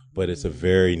 but it's a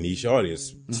very niche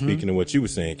audience. Speaking of what you were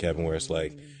saying, Kevin, where it's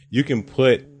like you can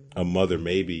put a mother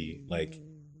maybe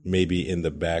in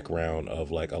the background of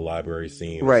like a library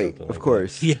scene, or Right, something of like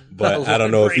course. that. Yeah. But I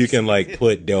don't know if you can like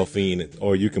put Delphine,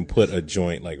 or you can put a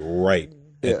joint like right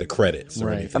at the credits. Or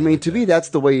Right. anything I mean, like to that. me, that's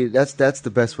the way. That's the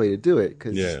best way to do it,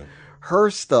 because Yeah. her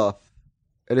stuff,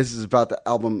 and this is about the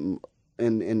album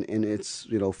in its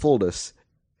fullness.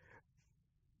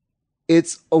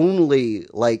 it's only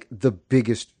like the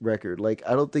biggest record. Like,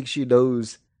 I don't think she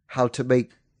knows how to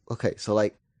make. Okay, so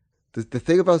like the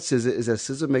thing about SZA is that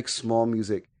SZA makes small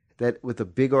music that with a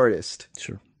big artist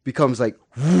Sure. becomes like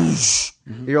whoosh.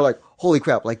 And you're like, holy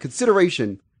crap. Like,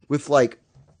 Consideration with like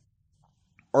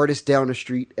Artist Down the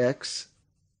Street X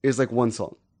is like one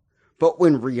song. But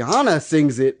when Rihanna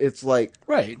sings it, it's like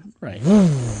Right.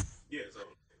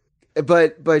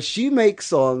 but she makes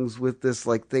songs with this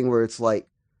like thing where it's like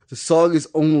the song is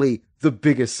only the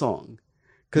biggest song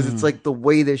because it's like the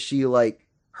way that she like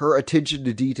her attention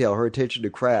to detail, her attention to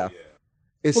craft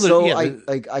is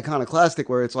like iconoclastic.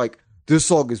 Where it's like this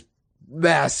song is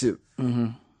massive,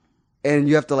 and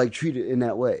you have to like treat it in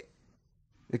that way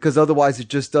because otherwise it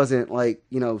just doesn't like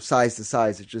size to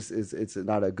size. It just is. It's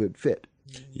not a good fit.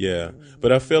 Yeah,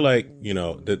 but I feel like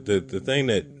the thing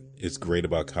that is great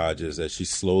about Kaja is that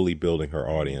she's slowly building her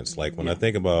audience. Like when I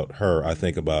think about her, I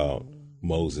think about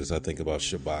Moses, I think about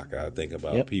Shabaka, I think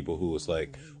about people who is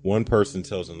like one person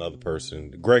tells another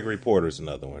person. Gregory Porter's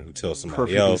another one who tells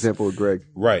somebody else. Perfect example of Greg.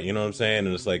 Right, you know what I'm saying?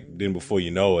 And it's like then before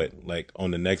you know it, like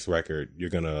on the next record, you're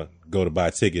gonna go to buy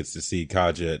tickets to see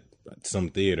Kaja at some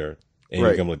theater. And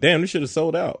you're like, damn, this should have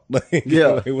sold out. Like,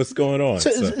 like, what's going on? So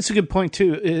it's a good point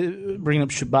too. Bringing up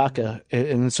Shabaka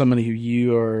and somebody who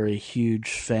you are a huge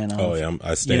fan of. Oh yeah,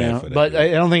 I stand for that. But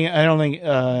I don't think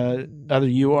either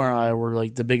you or I were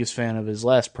like the biggest fan of his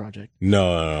last project.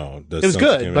 No. It was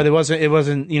good, but it wasn't.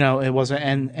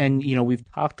 And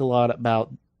we've talked a lot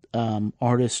about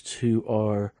artists who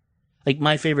are like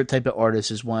my favorite type of artist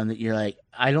is one that you're like,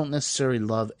 I don't necessarily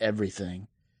love everything.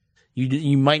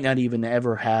 You might not even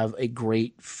ever have a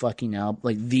great fucking album,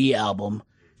 like the album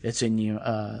that's in you.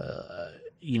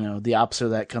 The opposite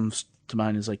of that comes to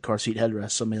mind is like Car Seat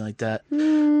Headrest, something like that.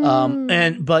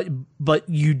 But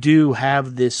you do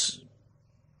have this,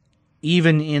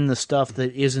 even in the stuff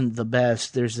that isn't the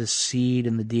best, there's this seed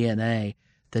in the DNA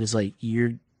that is like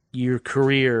your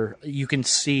career, you can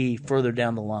see further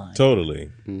down the line.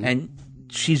 Totally. And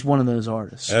she's one of those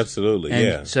artists. Absolutely,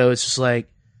 and so it's just like,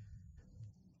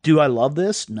 do I love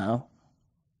this? No.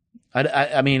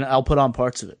 I mean, I'll put on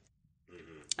parts of it.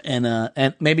 And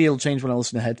maybe it'll change when I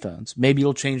listen to headphones. Maybe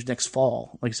it'll change next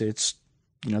fall. Like I say, it's,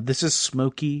 this is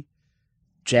smoky,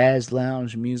 jazz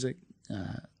lounge music,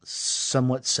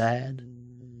 somewhat sad,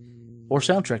 or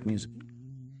soundtrack music.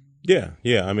 Yeah.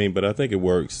 I mean, but I think it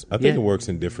works. I think it works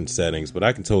in different settings, but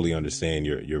I can totally understand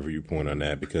your viewpoint on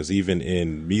that because even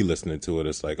in me listening to it,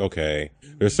 it's like, okay,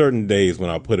 there's certain days when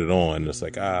I'll put it on and it's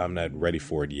like, I'm not ready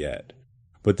for it yet.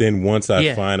 But then once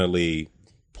I finally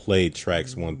played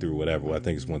tracks 1 through whatever, I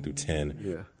think it's 1 through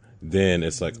 10, then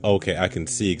it's like, okay, I can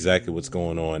see exactly what's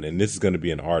going on. And this is going to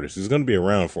be an artist who's going to be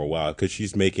around for a while because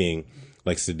she's making,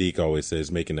 like Sadiq always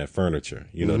says, making that furniture,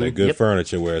 that good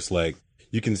furniture where it's like,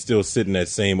 you can still sit in that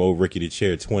same old rickety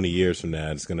chair 20 years from now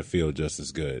and it's going to feel just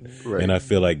as good. Right. And I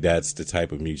feel like that's the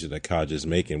type of music that Kaja is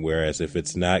making. Whereas if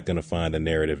it's not going to find a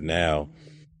narrative now,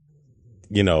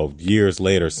 years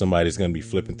later, somebody's going to be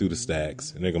flipping through the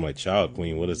stacks and they're going to be like, Child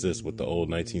Queen, what is this with the old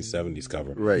 1970s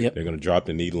cover? Right. Yep. They're going to drop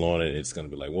the needle on it. And it's going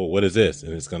to be like, whoa, what is this?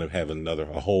 And it's going to have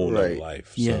a whole nother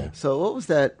life. Yeah. So what was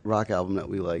that rock album that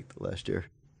we liked last year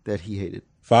that he hated?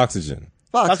 Foxygen.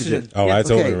 Oh, I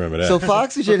totally remember that. So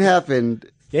Foxygen happened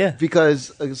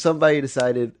because somebody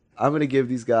decided, I'm going to give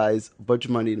these guys a bunch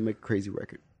of money to make a crazy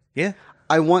record. Yeah.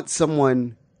 I want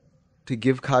someone to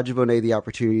give Kaja Monet the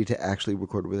opportunity to actually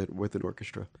record with an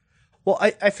orchestra. Well,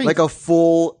 I think like a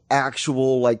full,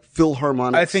 actual, like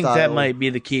Philharmonic I think style that might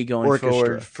be the key going orchestra.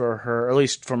 forward for her, at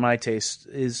least for my taste,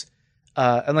 is,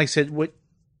 and like I said,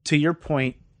 to your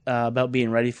point about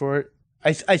being ready for it,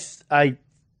 I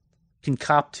can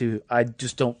cop to, I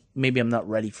just don't, maybe I'm not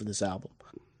ready for this album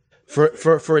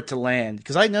for it to land,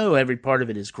 because I know every part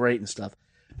of it is great and stuff,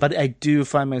 but I do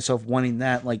find myself wanting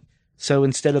that, like, so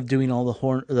instead of doing all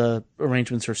the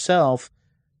arrangements herself,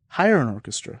 hire an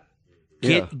orchestra.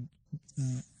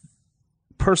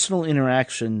 Personal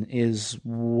interaction is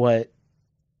what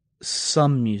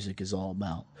some music is all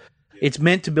about. It's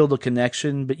meant to build a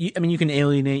connection, but you can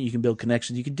alienate, you can build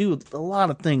connections, you can do a lot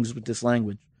of things with this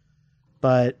language.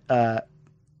 But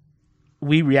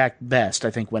we react best,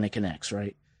 I think, when it connects,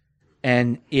 right?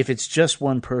 And if it's just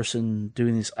one person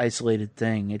doing this isolated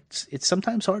thing, it's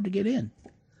sometimes hard to get in.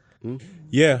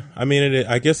 Yeah, I mean,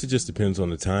 I guess it just depends on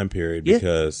the time period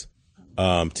because,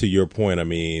 to your point, I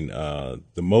mean,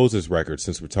 the Moses record,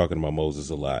 since we're talking about Moses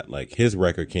a lot, like his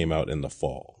record came out in the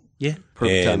fall. Yeah,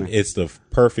 perfect and timing. It's the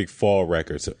perfect fall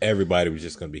record, so everybody was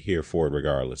just going to be here for it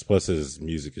regardless. Plus, his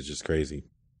music is just crazy.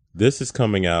 This is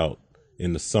coming out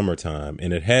in the summertime,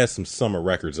 and it has some summer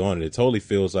records on it. It totally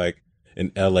feels like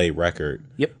an LA record.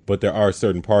 Yep. But there are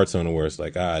certain parts on it where it's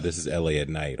like, this is LA at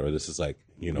night, or this is like,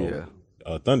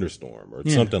 a thunderstorm or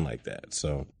something like that.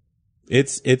 So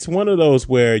it's one of those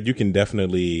where you can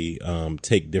definitely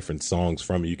take different songs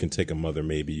from it. You can take a Mother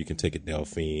Maybe, you can take a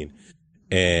Delphine,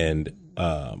 and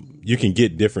you can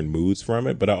get different moods from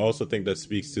it. But I also think that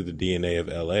speaks to the DNA of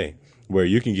LA, where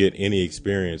you can get any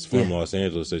experience from Los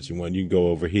Angeles that you want. You can go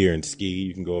over here and ski.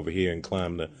 You can go over here and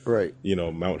climb the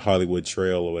Mount Hollywood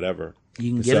Trail or whatever.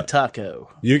 You can get a taco.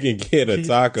 You can get a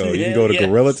taco. You can go to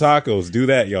Gorilla Tacos. Do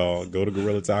that, y'all. Go to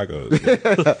Gorilla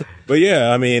Tacos. But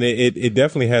yeah, I mean, it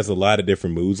definitely has a lot of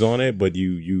different moods on it, but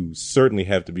you certainly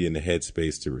have to be in the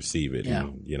headspace to receive it. Yeah.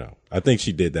 And, I think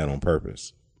she did that on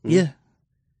purpose. Yeah.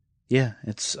 Yeah.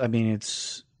 Cut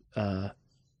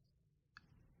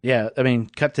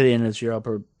to the end of this year,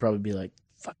 I'll probably be like,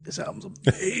 fuck, this album's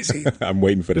amazing. I'm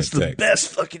waiting for this text. It's the best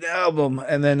fucking album.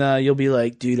 And then you'll be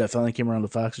like, dude, I finally came around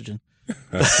with Oxygen.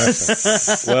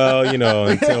 Well,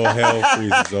 until hell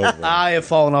freezes over. I have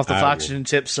fallen off the Oxygen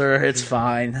tip, sir. It's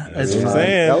fine. It's fine.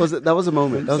 That was a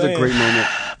moment. That was a great moment.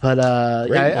 But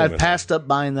I've passed up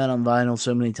buying that on vinyl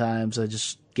so many times.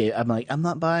 I'm like, I'm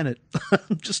not buying it.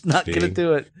 I'm just not going to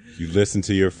do it. You listen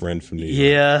to your friend from New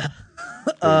York.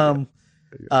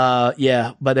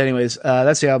 Yeah. But anyways,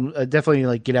 that's the album.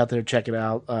 Definitely get out there, check it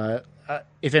out.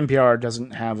 If NPR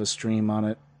doesn't have a stream on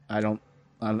it,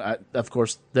 of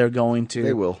course they're going to.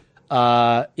 They will.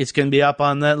 It's going to be up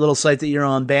on that little site that you're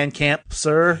on, Bandcamp,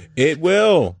 sir. It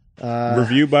will.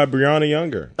 Reviewed by Brianna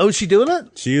Younger. Oh, is she doing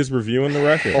it? She is reviewing the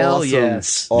record. Hell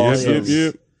yes. Awesome.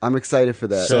 Yep. I'm excited for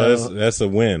that. So that's a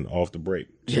win off the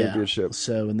break. Championship.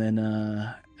 So and then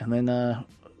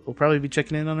we'll probably be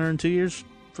checking in on her in 2 years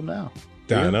from now.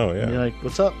 I know, yeah. And you're like,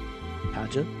 what's up?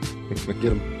 Gotcha.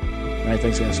 Get him. All right,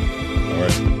 thanks, guys. All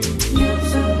right.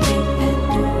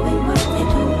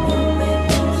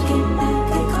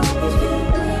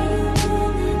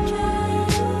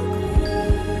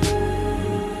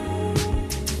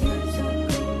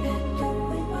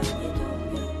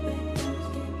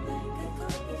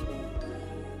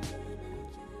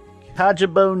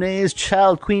 Kaja Bonet's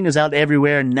Child Queen is out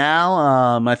everywhere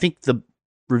now. I think the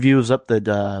review is up that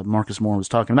Marcus Moore was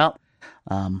talking about.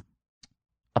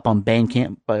 Up on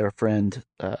Bandcamp by our friend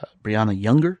Brianna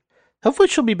Younger. Hopefully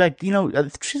she'll be back.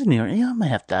 She's in New York. I might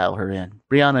have to dial her in.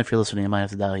 Brianna, if you're listening, I might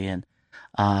have to dial you in.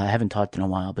 I haven't talked in a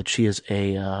while, but she is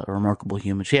a remarkable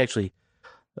human. She actually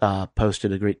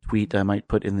posted a great tweet I might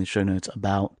put in the show notes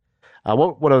about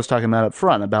what I was talking about up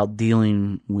front, about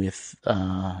dealing with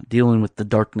the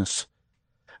darkness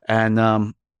and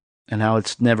how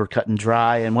it's never cut and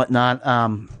dry and whatnot.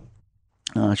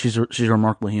 She's a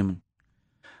remarkable human.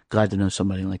 Glad to know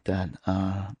somebody like that.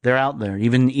 They're out there,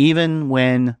 even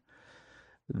when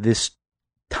this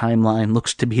timeline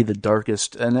looks to be the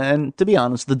darkest and to be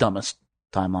honest, the dumbest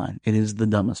timeline. It is the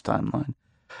dumbest timeline.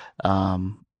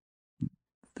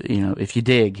 If you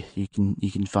dig, you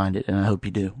can find it, and I hope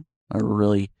you do. I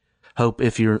really hope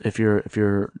if you're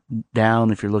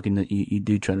down, if you're looking, that you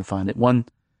do try to find it. One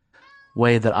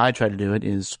way that I try to do it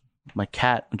is my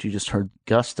cat, which you just heard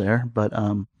Gus there, but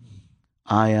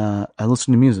I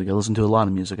listen to music. I listen to a lot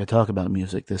of music. I talk about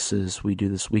music. We do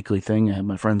this weekly thing. I have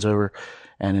my friends over,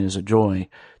 and it is a joy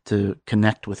to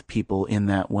connect with people in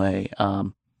that way.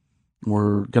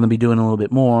 We're going to be doing a little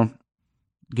bit more,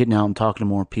 getting out and talking to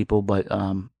more people, but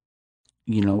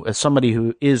as somebody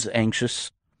who is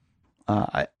anxious,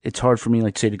 it's hard for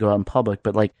me, to go out in public,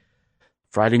 but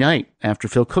Friday night after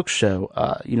Phil Cook's show,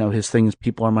 his thing is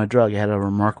people are my drug. I had a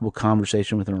remarkable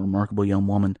conversation with a remarkable young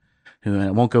woman who, and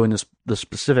I won't go into the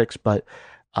specifics, but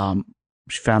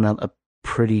she found out a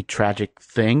pretty tragic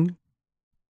thing,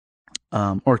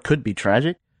 or it could be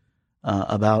tragic,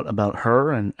 about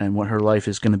her and what her life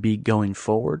is going to be going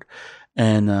forward.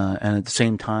 And at the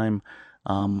same time,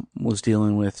 was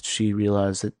dealing with, she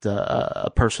realized that a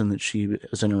person that she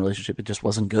was in a relationship, it just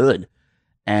wasn't good.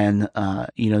 And,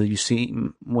 you see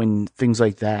when things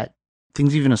like that,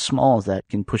 things even as small as that,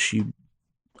 can push you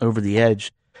over the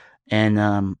edge. And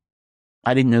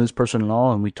I didn't know this person at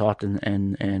all, and we talked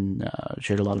and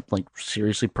shared a lot of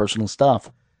seriously personal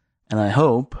stuff. And I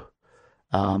hope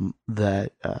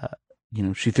that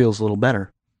she feels a little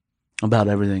better about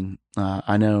everything.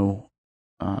 I know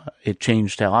it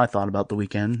changed how I thought about the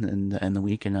weekend and the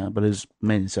week, but it was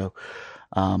amazing. So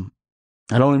I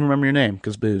don't even remember your name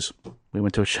because booze. We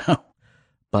went to a show,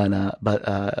 but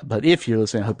if you're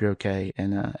listening, I hope you're okay,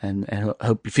 and I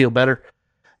hope you feel better.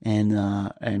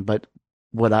 But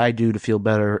what I do to feel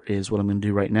better is what I'm going to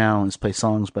do right now, is play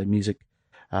songs by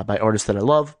by artists that I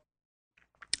love.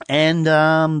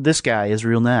 And this guy,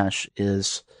 Israel Nash,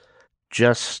 is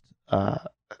just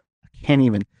can't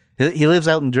even. He lives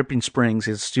out in Dripping Springs.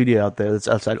 He has a studio out there that's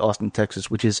outside Austin,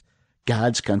 Texas, which is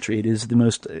God's country. It is the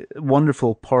most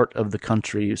wonderful part of the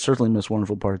country, certainly the most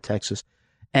wonderful part of Texas.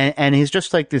 And he's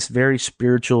just like this very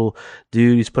spiritual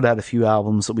dude. He's put out a few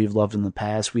albums that we've loved in the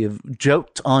past. We have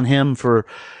joked on him for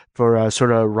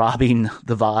sort of robbing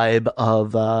the vibe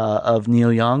of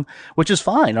Neil Young, which is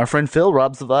fine. Our friend Phil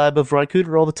robs the vibe of Ry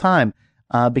Cooder all the time,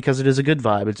 because it is a good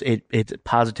vibe. It's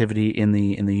positivity in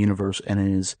the universe, and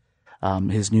it is,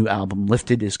 his new album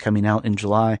Lifted is coming out in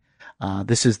July.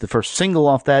 This is the first single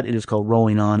off that. It is called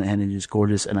Rolling On, and it is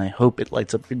gorgeous, and I hope it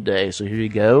lights up your day. So here you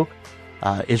go.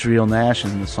 Israel Nash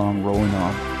and the song Rolling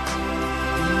On.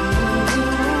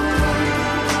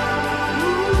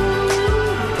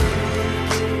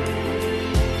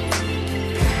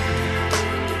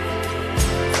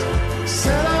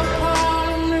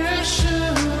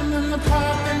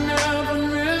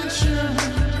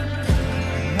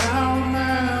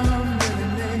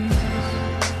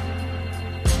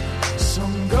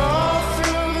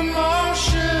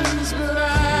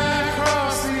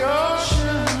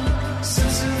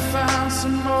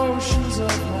 Emotions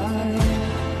of my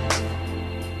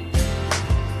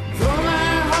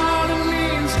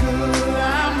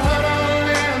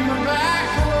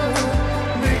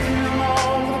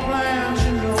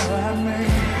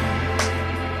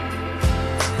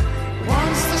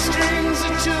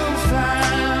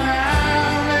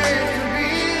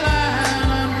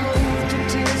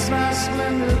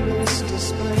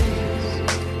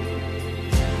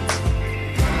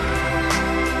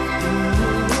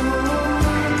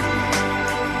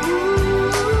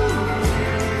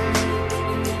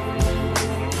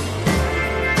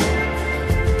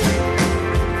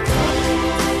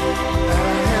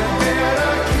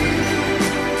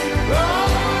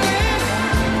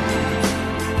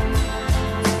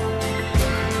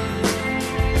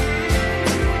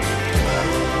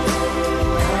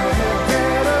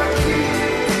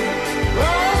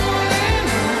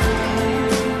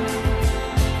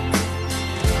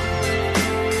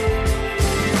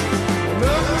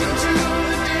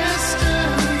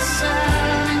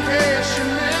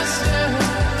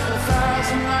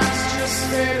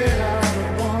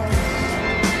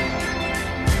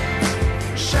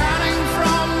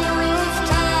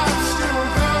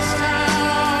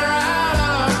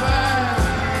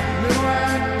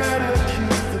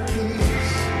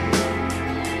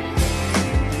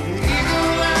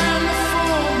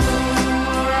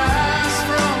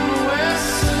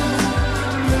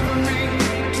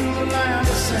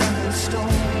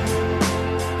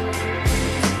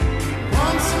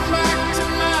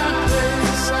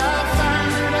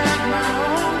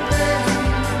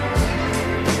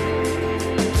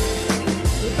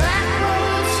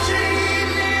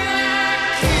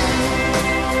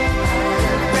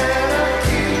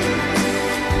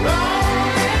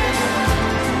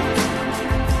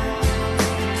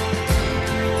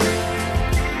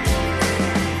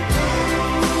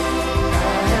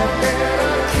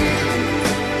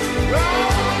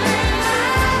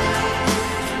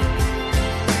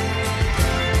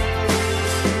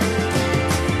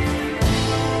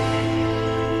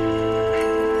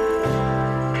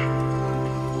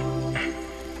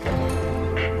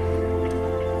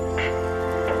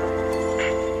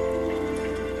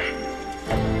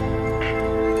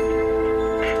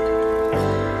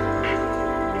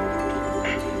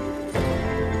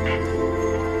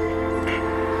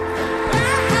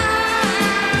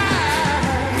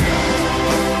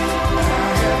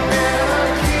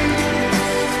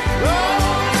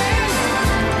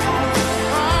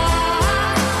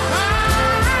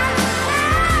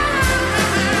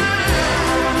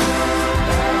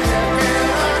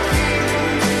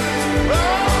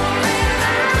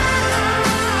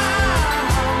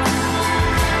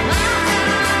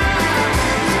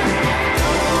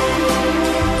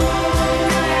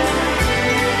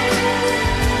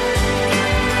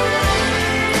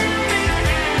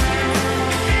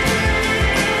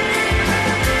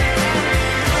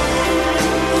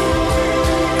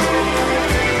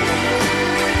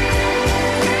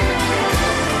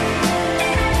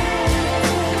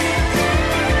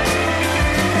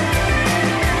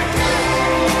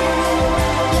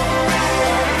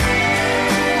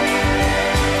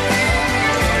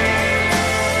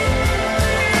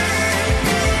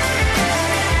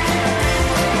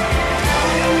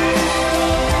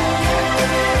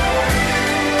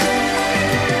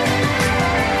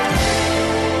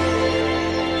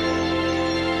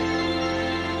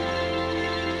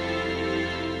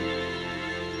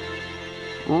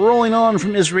Rolling On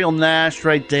from Israel Nash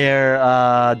right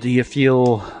there. Do you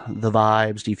feel the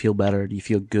vibes? Do you feel better? Do you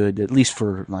feel good? At least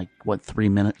for 3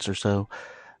 minutes or so?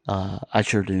 I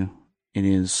sure do. It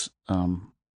is,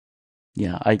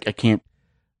 I can't,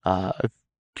 I've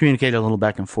communicated a little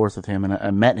back and forth with him, and I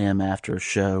met him after a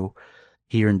show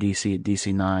here in DC at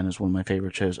DC9. Is one of my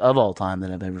favorite shows of all time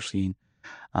that I've ever seen.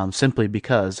 Simply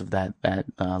because of that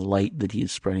light that he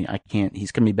is spreading.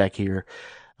 He's coming back here,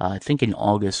 I think in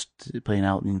August, playing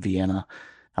out in Vienna,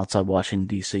 outside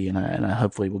Washington DC, and I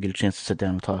hopefully will get a chance to sit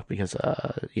down and talk because,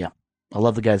 I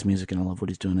love the guy's music and I love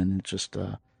what he's doing, and it's just,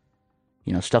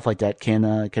 stuff like that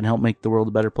can help make the world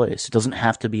a better place. It doesn't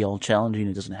have to be all challenging.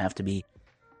 It doesn't have to be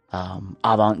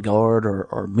avant-garde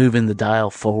or moving the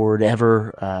dial forward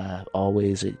ever.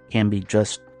 Always, it can be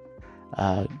just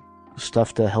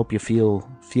stuff to help you feel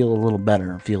a little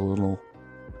better, feel a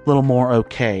little more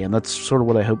okay. And that's sort of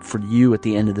what I hope for you at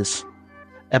the end of this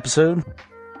episode.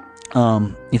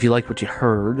 If you liked what you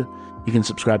heard, you can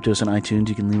subscribe to us on iTunes.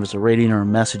 You can leave us a rating or a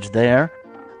message there.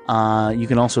 You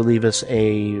can also leave us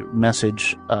a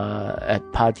message at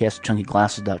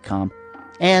podcast@chunkyglasses.com.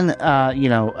 And, I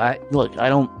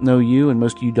don't know you, and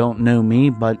most of you don't know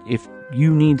me, but if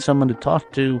you need someone to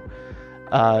talk to,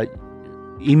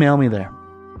 email me there.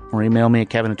 Or email me at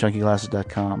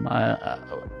kevin@chunkyglasses.com. I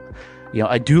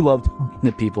do love talking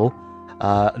to people,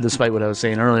 despite what I was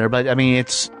saying earlier. But, I mean,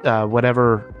 it's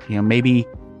whatever, maybe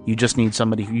you just need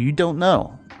somebody who you don't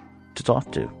know to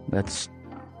talk to. That's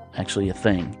actually a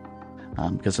thing.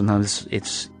 Because sometimes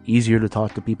it's easier to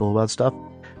talk to people about stuff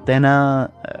than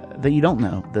that you don't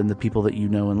know, than the people that you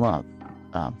know and love,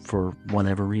 for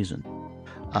whatever reason.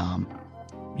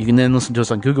 You can then listen to us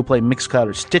on Google Play, Mixcloud,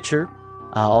 or Stitcher.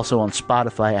 Also on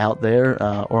Spotify out there,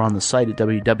 or on the site at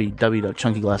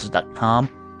www.chunkyglasses.com.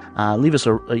 Leave us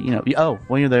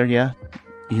while you're there, you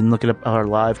can look at our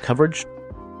live coverage.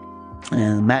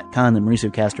 And Matt Kahn and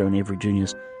Mauricio Castro and Avery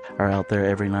Junius are out there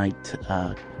every night,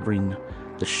 covering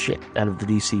the shit out of the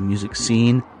DC music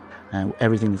scene,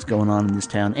 everything that's going on in this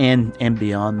town and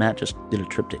beyond. Matt just did a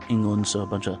trip to England, so a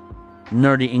bunch of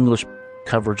nerdy English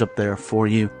coverage up there for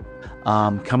you.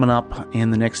 Coming up in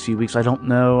the next few weeks, I don't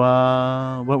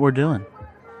know what we're doing.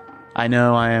 I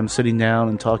know I am sitting down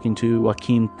and talking to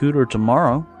Joaquin Cooter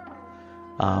tomorrow.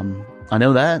 I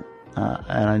know that,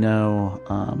 and I know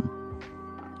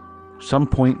some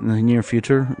point in the near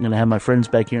future I'm going to have my friends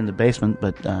back here in the basement,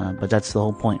 but that's the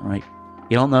whole point, right?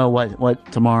 You don't know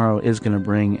what tomorrow is going to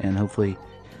bring, and hopefully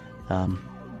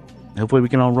we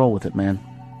can all roll with it, man.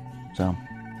 So,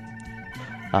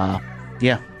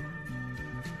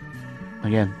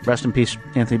 Again, rest in peace,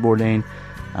 Anthony Bourdain.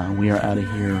 We are out of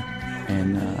here.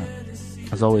 And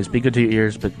as always, be good to your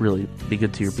ears, but really be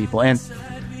good to your people. And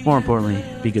more importantly,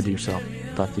 be good to yourself.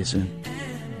 Talk to you soon.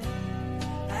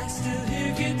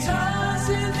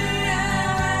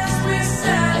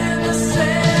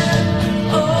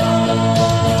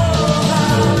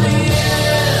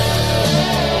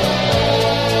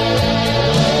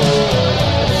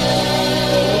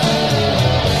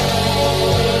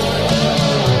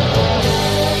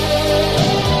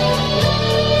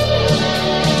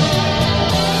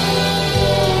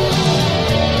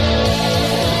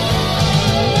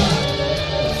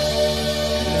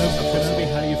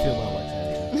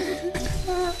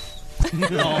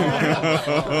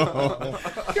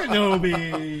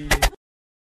 Kenobi.